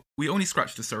 but we only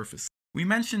scratched the surface. We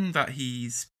mentioned that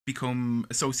he's become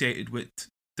associated with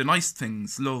the nice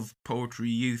things, love, poetry,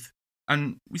 youth,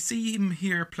 and we see him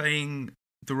here playing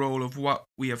the role of what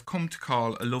we have come to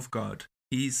call a love god.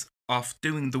 He's off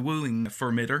doing the wooing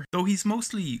for Midr, though he's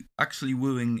mostly actually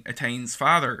wooing Etain's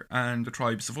father and the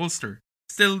tribes of Ulster.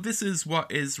 Still, this is what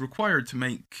is required to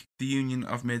make the union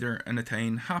of Midr and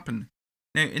Etain happen.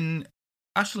 Now, in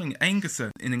Aisling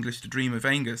Aengusa, in English The Dream of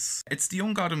Aengus, it's the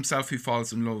young god himself who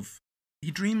falls in love. He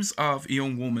dreams of a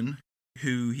young woman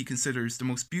who he considers the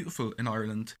most beautiful in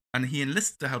Ireland, and he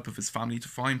enlists the help of his family to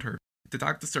find her. The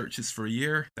Dagda searches for a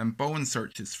year, then Bowen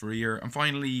searches for a year, and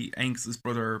finally Aengus's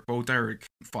brother Bo Derek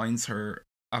finds her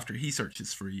after he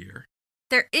searches for a year.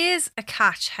 There is a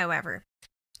catch, however.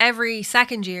 Every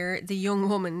second year, the young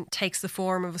woman takes the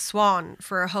form of a swan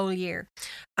for a whole year.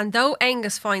 And though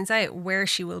Aengus finds out where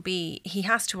she will be, he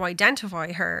has to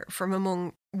identify her from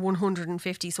among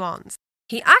 150 swans.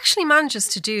 He actually manages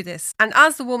to do this, and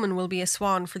as the woman will be a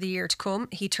swan for the year to come,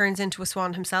 he turns into a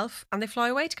swan himself and they fly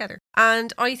away together.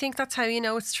 And I think that's how you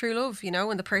know it's true love, you know,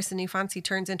 when the person you fancy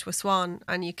turns into a swan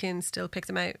and you can still pick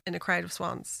them out in a crowd of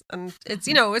swans. And it's,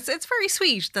 you know, it's very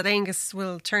sweet that Aengus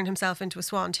will turn himself into a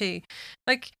swan too.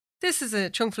 Like, this is a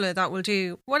chunkfella that will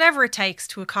do whatever it takes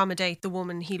to accommodate the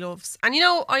woman he loves. And, you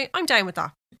know, I'm down with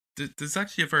that. There's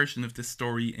actually a version of this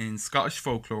story in Scottish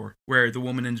folklore where the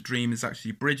woman in the dream is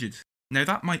actually Bridget. Now,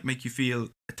 that might make you feel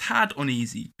a tad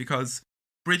uneasy because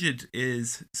Bridget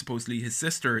is supposedly his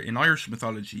sister in Irish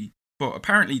mythology, but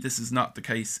apparently this is not the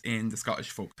case in the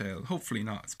Scottish folktale. Hopefully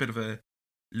not. It's a bit of a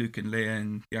Luke and Leia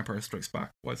and The Empire Strikes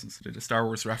Back. Wasn't it a Star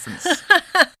Wars reference?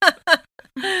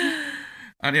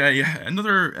 Anyway,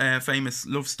 another famous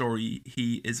love story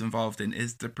he is involved in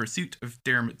is The Pursuit of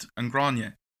Dermot and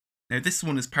Grania. Now, this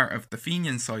one is part of the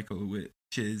Fenian cycle, which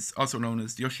is also known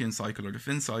as the Ushian cycle or the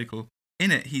Finn cycle. In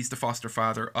it, he's the foster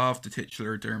father of the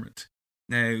titular Dermot.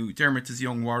 Now, Dermot is a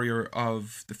young warrior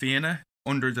of the Fianna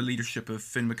under the leadership of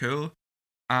Finn McCool.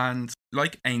 And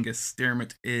like Aengus,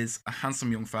 Dermot is a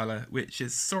handsome young fella, which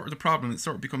is sort of the problem. It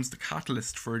sort of becomes the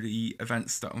catalyst for the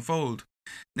events that unfold.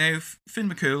 Now, Finn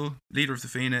McCool, leader of the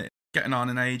Fianna, getting on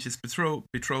in age, is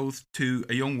betrothed to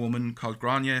a young woman called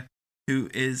Grania, who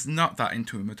is not that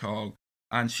into him at all.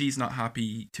 And she's not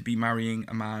happy to be marrying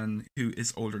a man who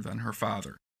is older than her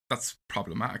father. That's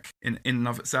problematic in and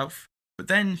of itself. But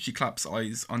then she claps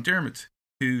eyes on Dermot,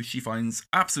 who she finds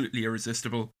absolutely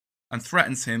irresistible and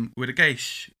threatens him with a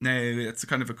geish. Now, it's a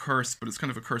kind of a curse, but it's kind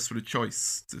of a curse with a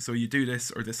choice. So you do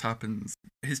this or this happens.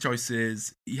 His choice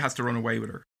is he has to run away with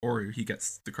her or he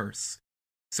gets the curse.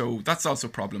 So that's also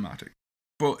problematic.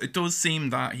 But it does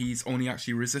seem that he's only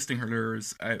actually resisting her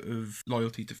lures out of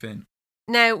loyalty to Finn.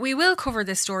 Now, we will cover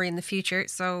this story in the future,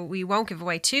 so we won't give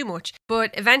away too much, but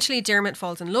eventually Dermot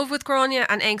falls in love with Grania,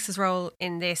 and Aengus's role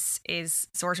in this is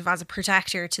sort of as a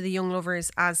protector to the young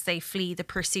lovers as they flee the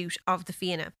pursuit of the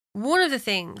Fianna. One of the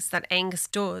things that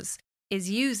Aengus does is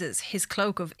uses his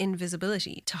cloak of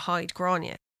invisibility to hide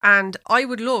Grania. And I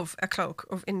would love a cloak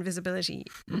of invisibility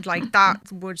like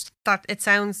that. It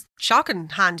sounds shocking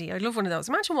handy. I'd love one of those.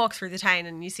 Imagine walk through the town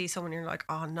and you see someone and you're like,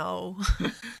 oh no.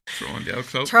 Throw on the old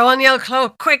cloak. Throw on the old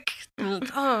cloak, quick.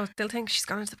 Oh, they'll think she's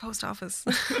gone into the post office.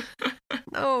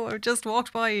 No, I just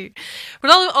walked by you. But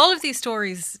all of these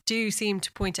stories do seem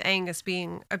to point to Aengus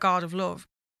being a god of love.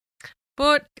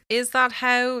 But is that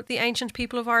how the ancient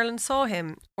people of Ireland saw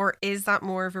him? Or is that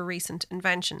more of a recent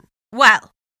invention?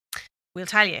 Well, we'll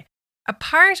tell you. A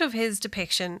part of his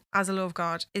depiction as a love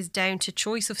god is down to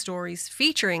choice of stories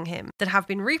featuring him that have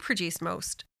been reproduced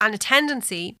most, and a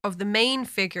tendency of the main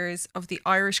figures of the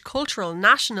Irish cultural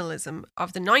nationalism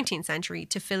of the 19th century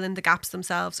to fill in the gaps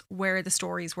themselves where the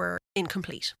stories were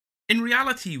incomplete. In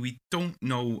reality, we don't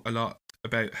know a lot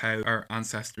about how our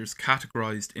ancestors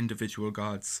categorised individual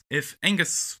gods. If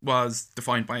Aengus was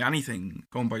defined by anything,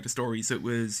 going by the stories, it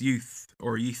was youth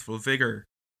or youthful vigour.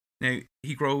 Now,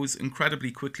 he grows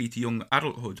incredibly quickly to young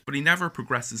adulthood, but he never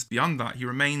progresses beyond that. He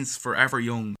remains forever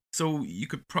young. So you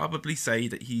could probably say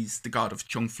that he's the god of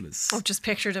chunkflas. I've just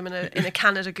pictured him in a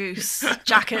Canada Goose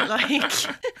jacket, like,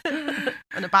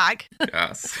 and a bag.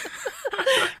 Yes.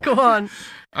 Go on.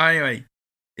 Anyway,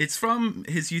 it's from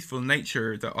his youthful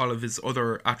nature that all of his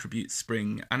other attributes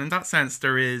spring, and in that sense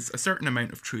there is a certain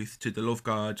amount of truth to the love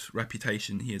god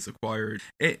reputation he has acquired.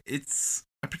 It's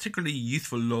a particularly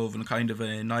youthful love and a kind of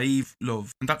a naive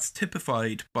love, and that's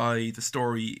typified by the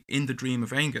story in The Dream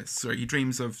of Aengus, where he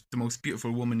dreams of the most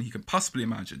beautiful woman he could possibly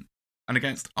imagine, and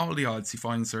against all the odds he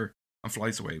finds her and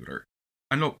flies away with her.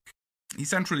 And look,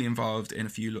 he's centrally involved in a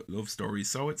few love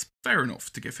stories, so it's fair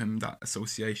enough to give him that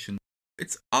association.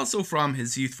 It's also from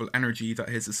his youthful energy that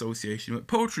his association with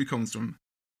poetry comes from.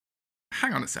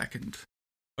 Hang on a second.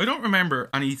 I don't remember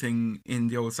anything in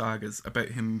the old sagas about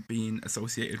him being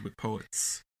associated with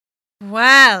poets.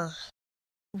 Well,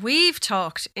 we've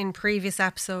talked in previous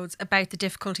episodes about the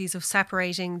difficulties of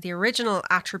separating the original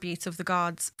attributes of the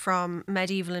gods from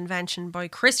medieval invention by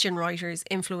Christian writers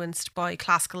influenced by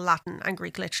classical Latin and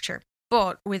Greek literature.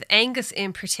 But with Aengus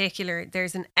in particular,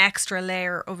 there's an extra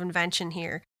layer of invention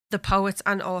here the poets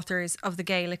and authors of the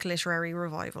Gaelic literary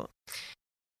revival.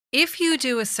 If you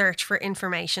do a search for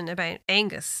information about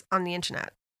Aengus on the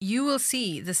internet, you will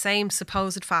see the same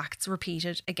supposed facts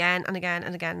repeated again and again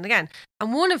and again and again.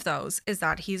 And one of those is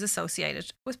that he's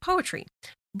associated with poetry.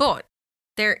 But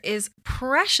there is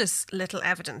precious little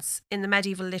evidence in the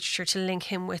medieval literature to link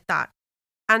him with that.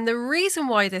 And the reason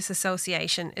why this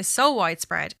association is so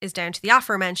widespread is down to the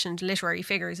aforementioned literary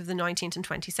figures of the 19th and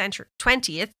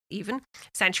 20th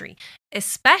century,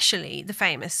 especially the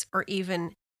famous or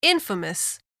even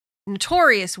infamous,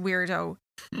 notorious weirdo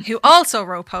who also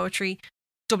wrote poetry,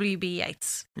 W.B.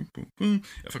 Yeats.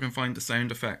 If I can find the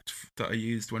sound effect that I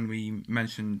used when we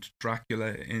mentioned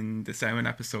Dracula in the Samhain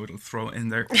episode, I'll throw it in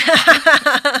there.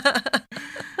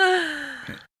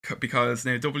 Because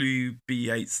now W.B.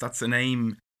 Yeats, that's a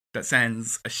name that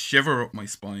sends a shiver up my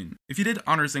spine. If you did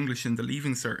honours English in the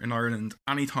Leaving Cert in Ireland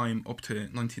anytime up to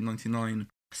 1999...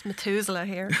 It's Methuselah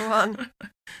here, go on.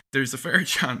 There's a fair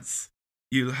chance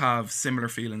you'll have similar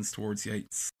feelings towards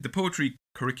Yeats. The poetry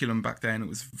curriculum back then, it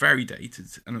was very dated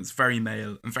and it was very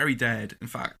male and very dead. In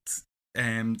fact,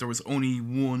 there was only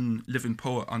one living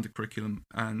poet on the curriculum,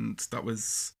 and that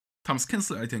was Thomas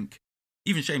Kinsella, I think.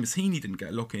 Even Seamus Heaney didn't get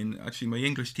a look in. Actually, my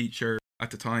English teacher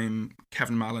at the time,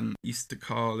 Kevin Mallon, used to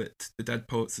call it the Dead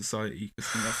Poets Society,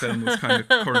 because that film was kind of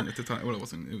current at the time. Well, it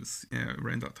wasn't. It was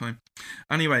around that time.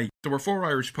 Anyway, there were 4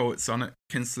 Irish poets on it: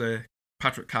 Kinsella,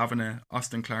 Patrick Kavanagh,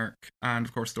 Austin Clarke, and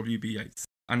of course W.B. Yeats.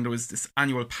 And there was this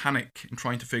annual panic in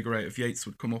trying to figure out if Yeats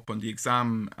would come up on the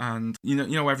exam. And you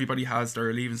know, everybody has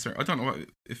their leaving cert. I don't know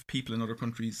if people in other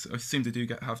countries, I assume they do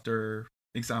have their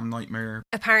exam nightmare.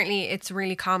 Apparently, it's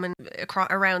really common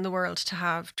around the world to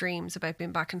have dreams about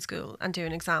being back in school and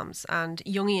doing exams. And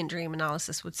Jungian dream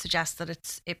analysis would suggest that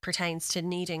it pertains to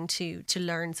needing to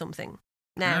learn something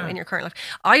now in your current life.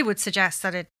 I would suggest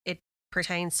that it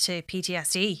pertains to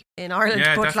PTSD in Ireland,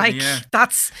 but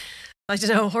that's, I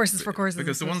don't know, horses for courses.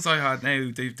 Because the ones I had now,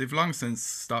 they've long since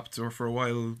stopped, or for a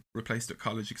while replaced at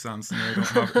college exams, and I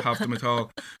don't have them at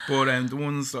all. But the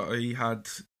ones that I had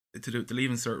to do with the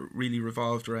Leaving Cert really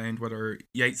revolved around whether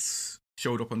Yeats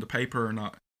showed up on the paper or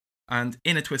not. And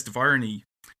in a twist of irony,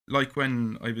 like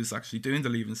when I was actually doing the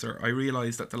Leaving Cert, I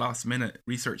realised at the last minute,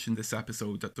 researching this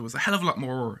episode, that there was a hell of a lot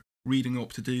more reading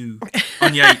up to do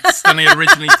on Yeats than I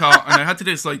originally thought, and I had to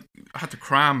do this, I had to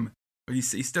cram. He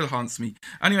still haunts me.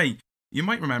 Anyway, you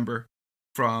might remember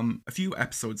from a few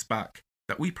episodes back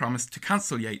that we promised to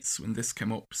cancel Yeats when this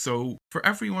came up. So for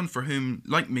everyone for whom,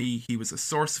 like me, he was a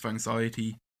source of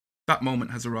anxiety, that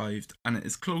moment has arrived, and it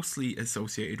is closely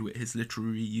associated with his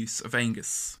literary use of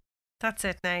Aengus. That's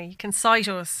it now. You can cite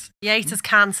us. Yeats is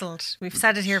cancelled. We've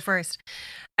said it here first.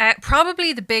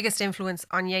 Probably the biggest influence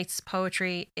on Yeats'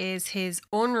 poetry is his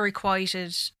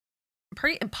unrequited,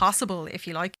 pretty impossible, if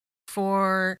you like,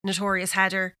 for notorious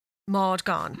header, Maud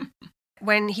Gonne.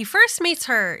 When he first meets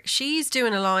her, she's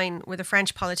doing a line with a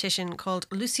French politician called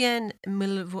Lucien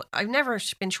Millevoye. I've never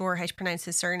been sure how to pronounce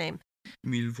his surname.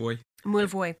 Millevoye.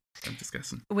 I'm just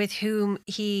guessing. With whom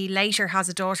he later has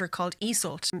a daughter called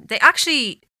Iseult.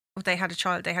 They had a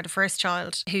child. They had a first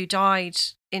child who died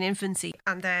in infancy,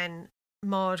 and then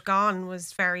Maud Gonne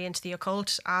was very into the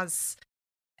occult, and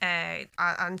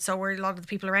so were a lot of the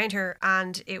people around her.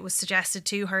 And it was suggested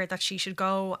to her that she should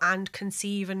go and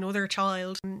conceive another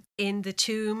child in the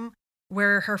tomb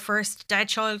where her first dead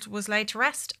child was laid to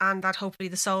rest, and that hopefully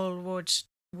the soul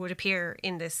would appear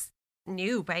in this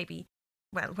new baby.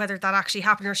 Well, whether that actually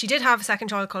happened, or she did have a second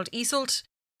child called Iseult.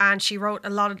 And she wrote a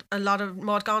lot of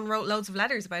Maud Gonne wrote loads of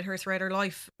letters about her throughout her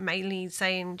life, mainly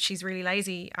saying she's really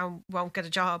lazy and won't get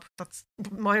a job. That's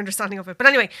my understanding of it. But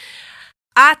anyway,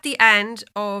 at the end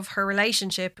of her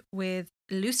relationship with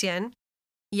Lucien,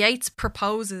 Yeats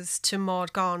proposes to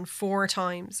Maud Gonne 4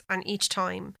 times, and each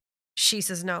time she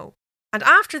says no. And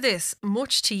after this,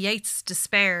 much to Yeats'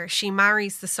 despair, she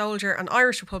marries the soldier and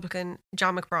Irish Republican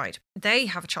John McBride. They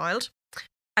have a child,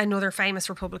 another famous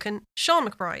Republican, Sean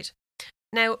McBride.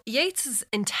 Now, Yeats's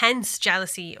intense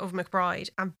jealousy of McBride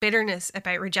and bitterness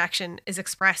about rejection is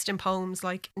expressed in poems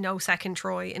like No Second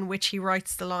Troy, in which he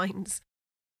writes the lines,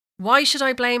 "Why should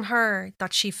I blame her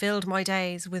that she filled my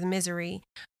days with misery,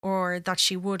 or that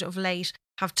she would of late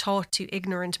have taught to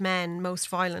ignorant men most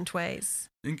violent ways?"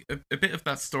 I think a bit of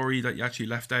that story that you actually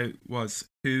left out was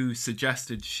who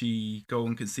suggested she go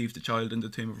and conceive the child in the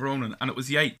tomb of Ronan, and it was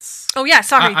Yeats. Oh yeah,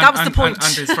 sorry, that was the point.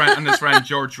 And his friend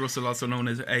George Russell, also known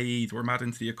as Aid, were mad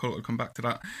into the occult. I'll come back to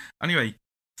that. Anyway,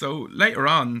 so later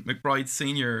on, McBride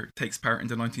Sr. takes part in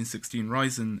the 1916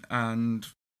 Rising, and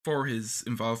for his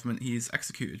involvement, he is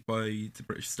executed by the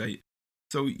British state.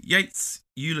 So Yeats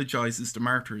eulogizes the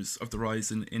martyrs of the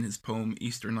Rising in his poem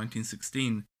Easter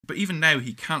 1916, but even now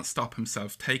he can't stop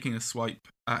himself taking a swipe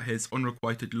at his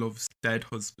unrequited love's dead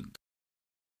husband.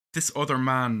 This other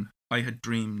man I had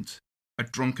dreamed, a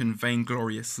drunken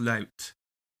vainglorious lout.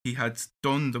 He had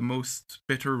done the most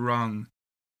bitter wrong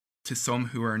to some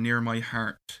who are near my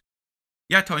heart.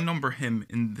 Yet I number him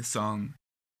in the song.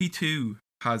 He too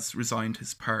has resigned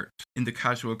his part in the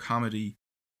casual comedy.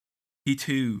 He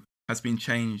too has been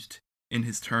changed in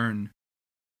his turn,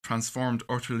 transformed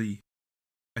utterly.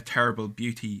 A terrible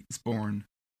beauty is born.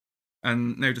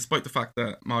 And now, despite the fact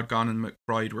that Maud Gonne and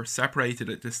McBride were separated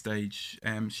at this stage,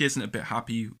 she isn't a bit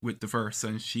happy with the verse,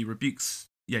 and she rebukes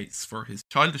Yeats for his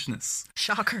childishness.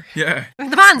 Shocker. Yeah. I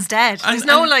mean, the man's dead. There's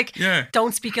no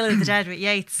don't speak ill of the dead with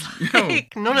Yeats.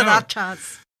 None of that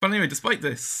chance. But anyway, despite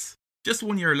this, just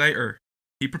 1 year later,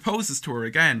 he proposes to her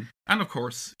again, and of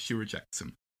course, she rejects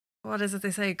him. What is it they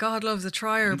say? God loves a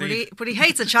trier, but he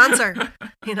hates a chancer,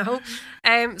 you know?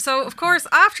 So, of course,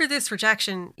 after this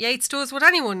rejection, Yeats does what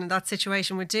anyone in that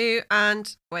situation would do.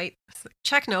 And, wait,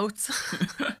 check notes.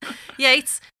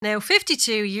 Yeats, now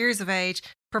 52 years of age,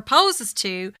 proposes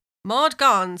to Maud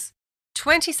Gonne's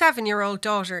 27-year-old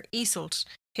daughter, Iseult,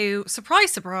 who,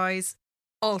 surprise, surprise,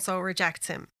 also rejects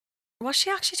him. Was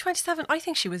she actually 27? I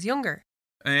think she was younger.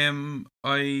 I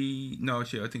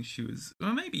think she was,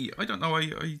 well, maybe, I don't know,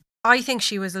 I think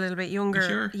she was a little bit younger. You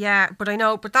sure? Yeah, but I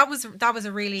know, but that was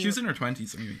a really... She was in her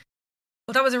 20s anyway.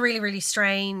 Well, that was a really, really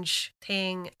strange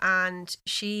thing, and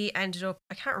she ended up,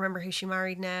 I can't remember who she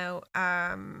married now.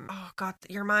 Oh God,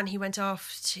 your man, he went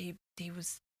off he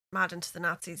was mad into the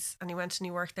Nazis, and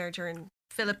he worked there during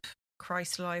Philip,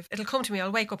 Christ alive. It'll come to me.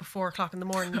 I'll wake up at 4 o'clock in the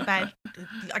morning in bed.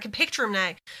 I can picture him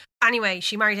now. Anyway,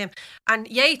 she married him. And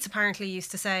Yeats apparently used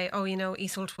to say, oh, you know,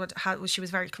 Iseult she was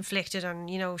very conflicted, and,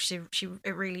 you know,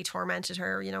 it really tormented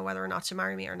her, you know, whether or not to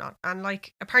marry me or not. And,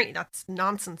 like, apparently that's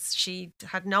nonsense. She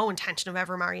had no intention of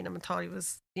ever marrying him and thought he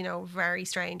was, you know, very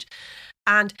strange.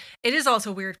 And it is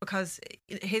also weird because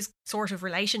his sort of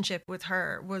relationship with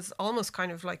her was almost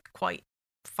kind of like quite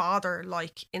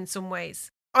father-like in some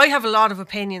ways. I have a lot of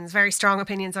opinions, very strong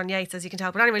opinions on Yeats, as you can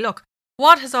tell. But anyway, look,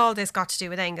 what has all this got to do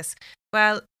with Aengus?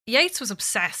 Well, Yeats was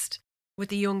obsessed with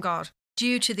the young god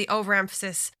due to the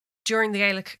overemphasis during the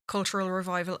Gaelic cultural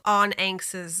revival on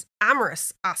Aengus's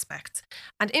amorous aspects,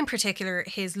 and in particular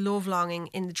his love longing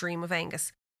in the Dream of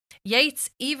Aengus. Yeats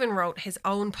even wrote his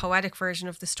own poetic version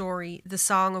of the story, The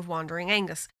Song of Wandering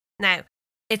Aengus. Now,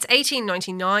 it's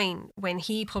 1899 when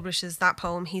he publishes that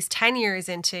poem. He's 10 years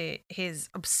into his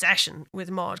obsession with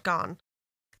Maud Gonne.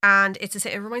 And it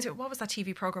reminds me, what was that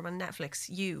TV programme on Netflix?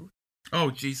 You.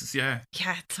 Oh, Jesus, yeah.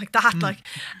 Yeah, it's like that. Like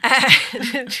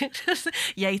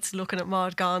Yeats looking at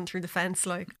Maud Gonne through the fence,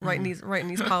 like writing these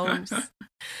poems,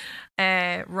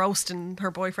 roasting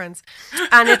her boyfriends.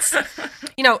 And it's,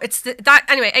 you know,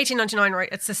 anyway, 1899, right?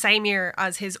 It's the same year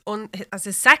as his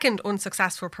second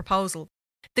unsuccessful proposal.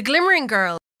 The Glimmering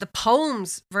Girl, the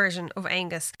poem's version of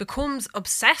Aengus, becomes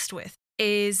obsessed with,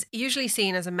 is usually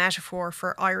seen as a metaphor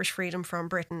for Irish freedom from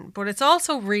Britain, but it's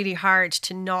also really hard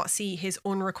to not see his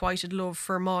unrequited love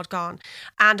for Maud Gonne,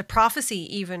 and a prophecy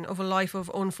even of a life of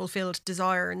unfulfilled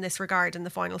desire in this regard in the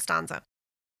final stanza.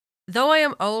 Though I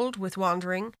am old with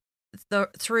wandering,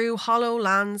 through hollow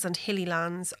lands and hilly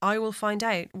lands, I will find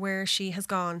out where she has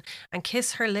gone, and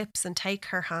kiss her lips and take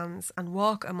her hands, and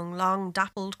walk among long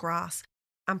dappled grass,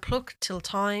 and pluck till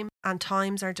time and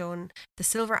times are done, the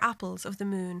silver apples of the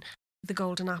moon, the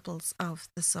golden apples of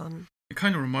the sun. It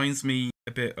kind of reminds me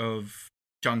a bit of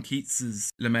John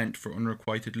Keats's lament for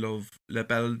unrequited love, La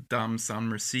Belle Dame sans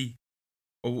Merci.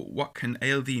 Oh, what can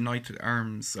ail thee, knight at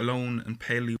arms, alone and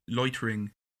palely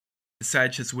loitering? The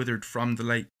sedge has withered from the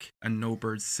lake, and no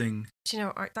birds sing. Do you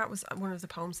know, that was one of the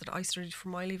poems that I studied for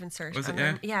my Leaving Cert. Was it,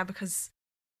 yeah? Yeah, because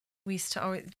we used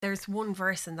to, there's one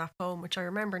verse in that poem which I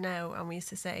remember now, and we used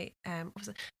to say,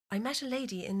 I met a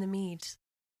lady in the mead,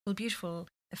 full beautiful,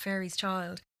 a fairy's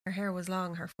child. Her hair was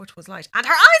long, her foot was light, and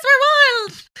her eyes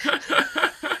were wild.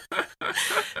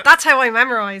 That's how I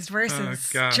memorised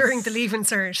verses during the Leaving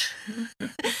Cert.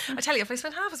 I tell you, if I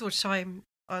spent half as much time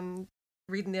on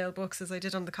reading the old books as I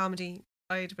did on the comedy,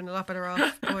 I'd been a lot better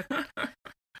off. But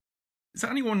is it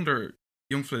any wonder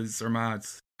young fellas are mad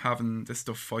having this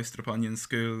stuff foisted upon you in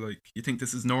school? Like, you think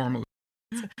this is normal?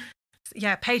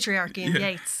 Yeah, patriarchy and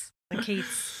Yeats and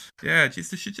Keats. Yeah, they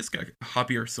should just get a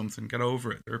hobby or something. Get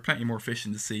over it. There are plenty more fish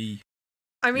in the sea.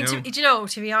 I mean,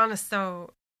 to be honest though,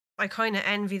 I kind of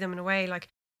envy them in a way. Like,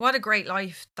 what a great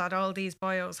life that all these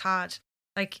boyos had.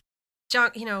 Like, John,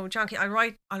 I'll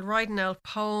write an old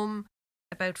poem.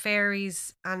 about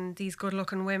fairies and these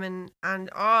good-looking women, and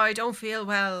I don't feel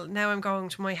well. Now I'm going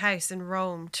to my house in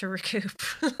Rome to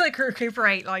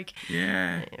recuperate.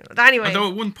 Yeah. Anyway, although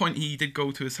at one point he did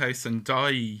go to his house and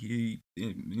die.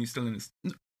 He's still in his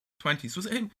 20s. Was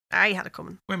it him? I had it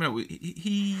coming. Wait a minute.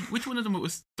 He which one of them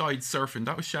was died surfing?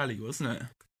 That was Shelley, wasn't it?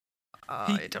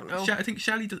 I don't know. I think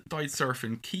Shelley died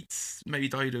surfing. Keats maybe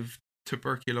died of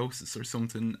tuberculosis or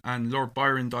something, and Lord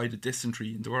Byron died of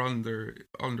dysentery, and they were all in their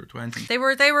 20s.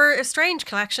 They were a strange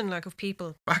collection, of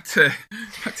people. Back to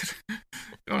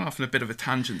going off on a bit of a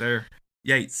tangent there.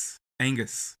 Yeats,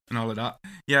 Aengus, and all of that.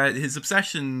 Yeah, his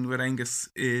obsession with Aengus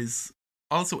is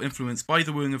also influenced by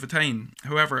The Wooing of Etain.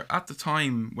 However, at the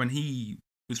time when he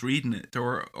was reading it, there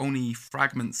were only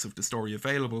fragments of the story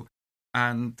available,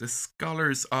 and the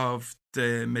scholars of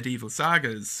the medieval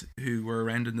sagas, who were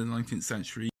around in the 19th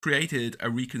century, created a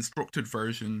reconstructed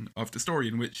version of the story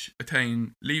in which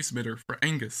Etain leaves Midor for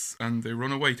Aengus, and they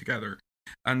run away together.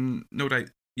 And no doubt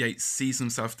Yeats sees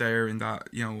himself there in that,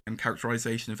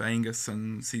 characterization of Aengus,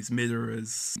 and sees Midor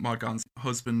as Maud Gonne's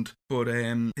husband. But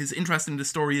his interest in the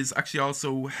story is actually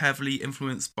also heavily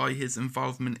influenced by his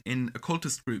involvement in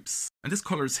occultist groups, and this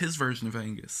colours his version of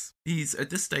Aengus. He's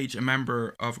at this stage a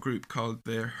member of a group called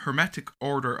the Hermetic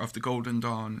Order of the Golden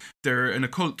Dawn. They're an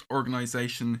occult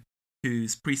organisation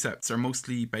whose precepts are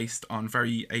mostly based on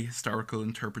very ahistorical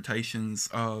interpretations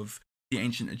of the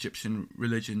ancient Egyptian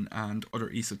religion and other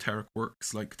esoteric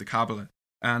works like the Kabbalah.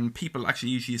 And people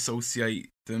actually usually associate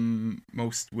them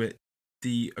most with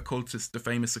the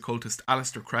famous occultist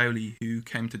Aleister Crowley, who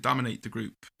came to dominate the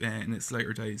group in its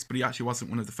later days, but he actually wasn't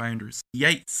one of the founders.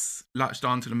 Yeats latched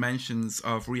on to the mentions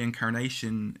of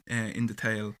reincarnation in the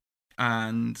tale,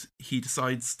 and he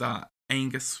decides that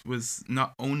Aengus was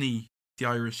not only the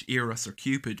Irish Eros or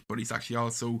Cupid, but he's actually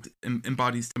also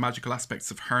embodies the magical aspects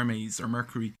of Hermes or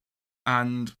Mercury.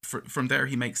 And from there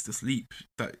he makes this leap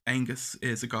that Aengus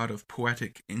is a god of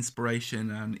poetic inspiration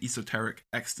and esoteric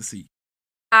ecstasy.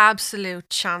 Absolute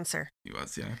chancer. He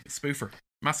was, yeah. A spoofer.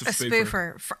 Massive a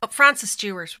spoofer. Francis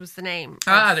Stewart was the name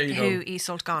there you who go.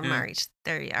 Iseult Gone Yeah. married.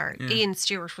 There you are. Yeah. Ian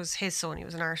Stewart was his son. He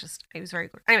was an artist. He was very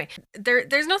good. Anyway,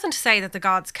 there's nothing to say that the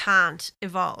gods can't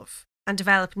evolve and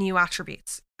develop new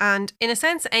attributes. And in a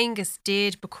sense, Aengus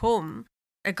did become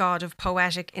a god of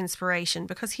poetic inspiration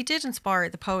because he did inspire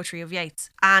the poetry of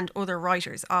Yeats and other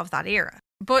writers of that era.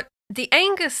 But the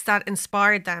Aengus that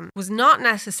inspired them was not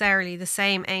necessarily the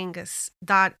same Aengus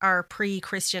that our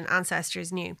pre-Christian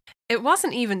ancestors knew. It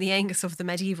wasn't even the Aengus of the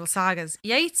medieval sagas.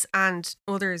 Yeats and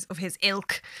others of his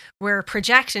ilk were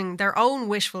projecting their own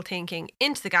wishful thinking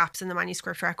into the gaps in the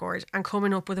manuscript record and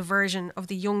coming up with a version of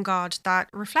the young god that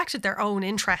reflected their own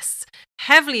interests,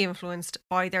 heavily influenced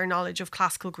by their knowledge of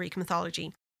classical Greek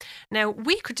mythology. Now,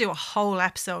 we could do a whole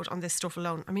episode on this stuff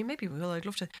alone. I mean, maybe we will. I'd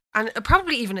love to. And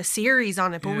probably even a series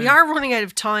on it, but we are running out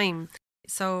of time.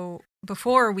 So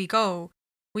before we go,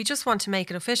 we just want to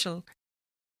make it official.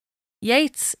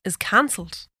 Yeats is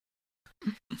cancelled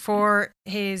for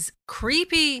his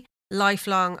creepy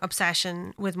lifelong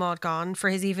obsession with Maud Gonne, for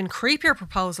his even creepier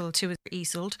proposal to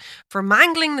Iseult, for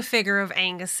mangling the figure of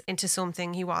Aengus into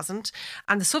something he wasn't,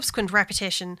 and the subsequent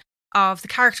repetition of the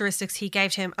characteristics he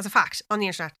gave to him as a fact on the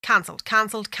internet. Cancelled.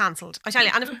 I tell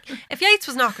you, and if Yeats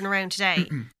was knocking around today,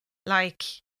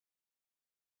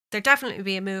 there'd definitely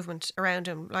be a movement around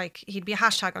him. He'd be a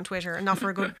hashtag on Twitter, and not for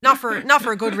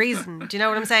a good reason. Do you know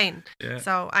what I'm saying? Yeah.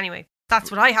 So anyway,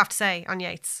 that's what I have to say on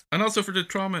Yeats. And also for the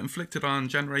trauma inflicted on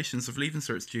generations of Leaving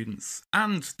Cert students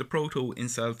and the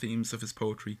proto-incel themes of his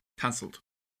poetry. Cancelled.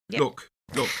 Yep.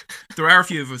 Look. There are a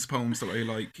few of his poems that I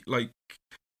like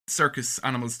Circus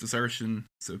Animals Desertion.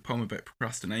 It's a poem about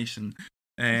procrastination.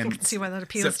 I can see why that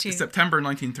appeals to you. September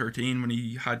 1913, when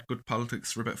he had good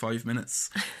politics for about 5 minutes.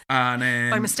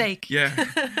 And by mistake. Yeah.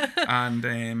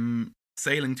 And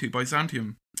Sailing to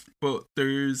Byzantium. But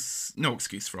there's no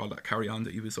excuse for all that carry on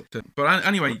that he was up to. But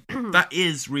anyway, that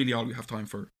is really all we have time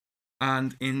for.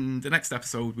 And in the next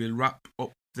episode, we'll wrap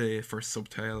up the first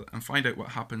subtale and find out what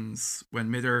happens when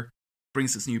Midor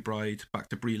brings his new bride back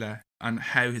to Brila, and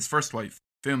how his first wife,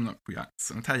 Fionnach, reacts.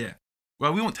 And I'll tell you.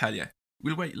 Well, we won't tell you.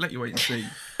 We'll let you wait and see.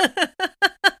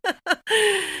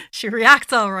 She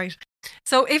reacts all right.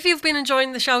 So if you've been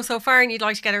enjoying the show so far and you'd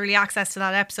like to get early access to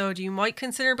that episode, you might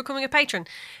consider becoming a patron.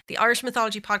 The Irish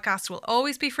Mythology Podcast will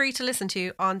always be free to listen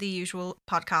to on the usual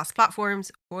podcast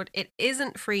platforms, but it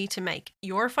isn't free to make.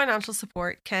 Your financial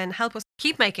support can help us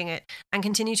keep making it and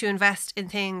continue to invest in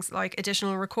things like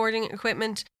additional recording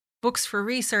equipment, books for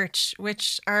research,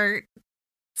 which are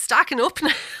stacking up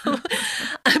now.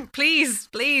 And please,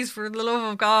 for the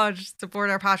love of God, support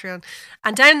our Patreon.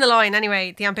 And down the line,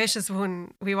 anyway, the ambitious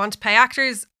one, we want to pay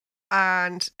actors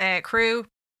and crew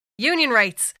union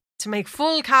rates to make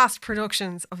full cast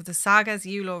productions of the sagas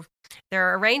you love. There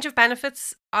are a range of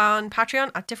benefits on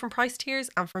Patreon at different price tiers,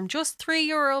 and from just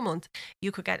 €3 a month,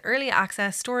 you could get early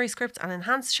access, story scripts, and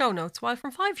enhanced show notes, while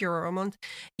from €5 a month,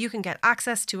 you can get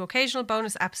access to occasional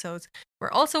bonus episodes.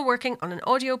 We're also working on an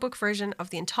audiobook version of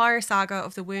the entire saga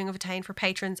of The Wooing of Etain for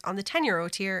patrons on the €10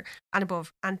 tier and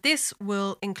above, and this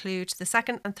will include the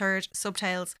second and third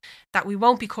subtales that we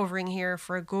won't be covering here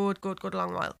for a good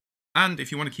long while. And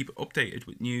if you want to keep updated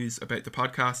with news about the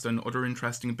podcast and other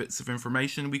interesting bits of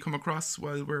information we come across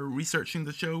while we're researching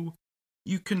the show,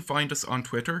 you can find us on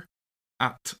Twitter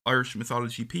at Irish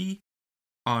Mythology P,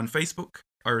 on Facebook,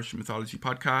 Irish Mythology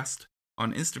Podcast,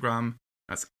 on Instagram,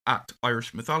 that's at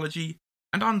Irish Mythology,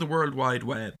 and on the World Wide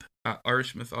Web at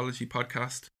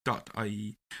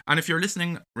irishmythologypodcast.ie. And if you're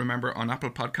listening, remember, on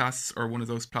Apple Podcasts or one of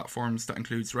those platforms that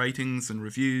includes ratings and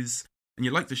reviews, and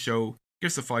you like the show, give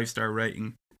us a 5-star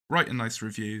rating. Write a nice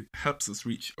review, helps us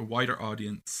reach a wider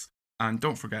audience, and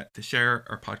don't forget to share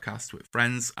our podcast with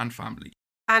friends and family.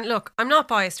 And look, I'm not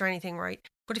biased or anything, right?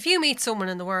 But if you meet someone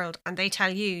in the world and they tell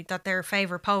you that their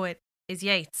favourite poet is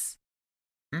Yeats,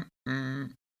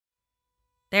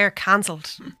 they're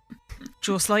cancelled.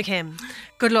 Just like him.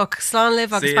 Good luck. Slán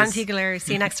live agus Bantígalir.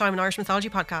 See you next time on Irish Mythology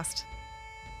Podcast.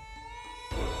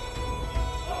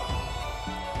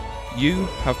 You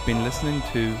have been listening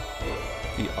to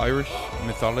the Irish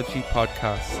Mythology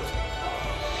Podcast,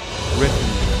 written,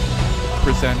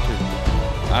 presented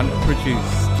and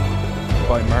produced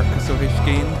by Marcus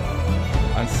O'Hishkeen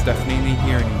and Stephanie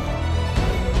Hearney.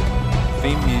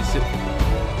 Theme music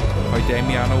by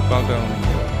Damiano Baldoni,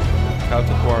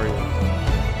 Celtic Warrior,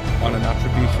 on an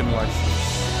attribution license.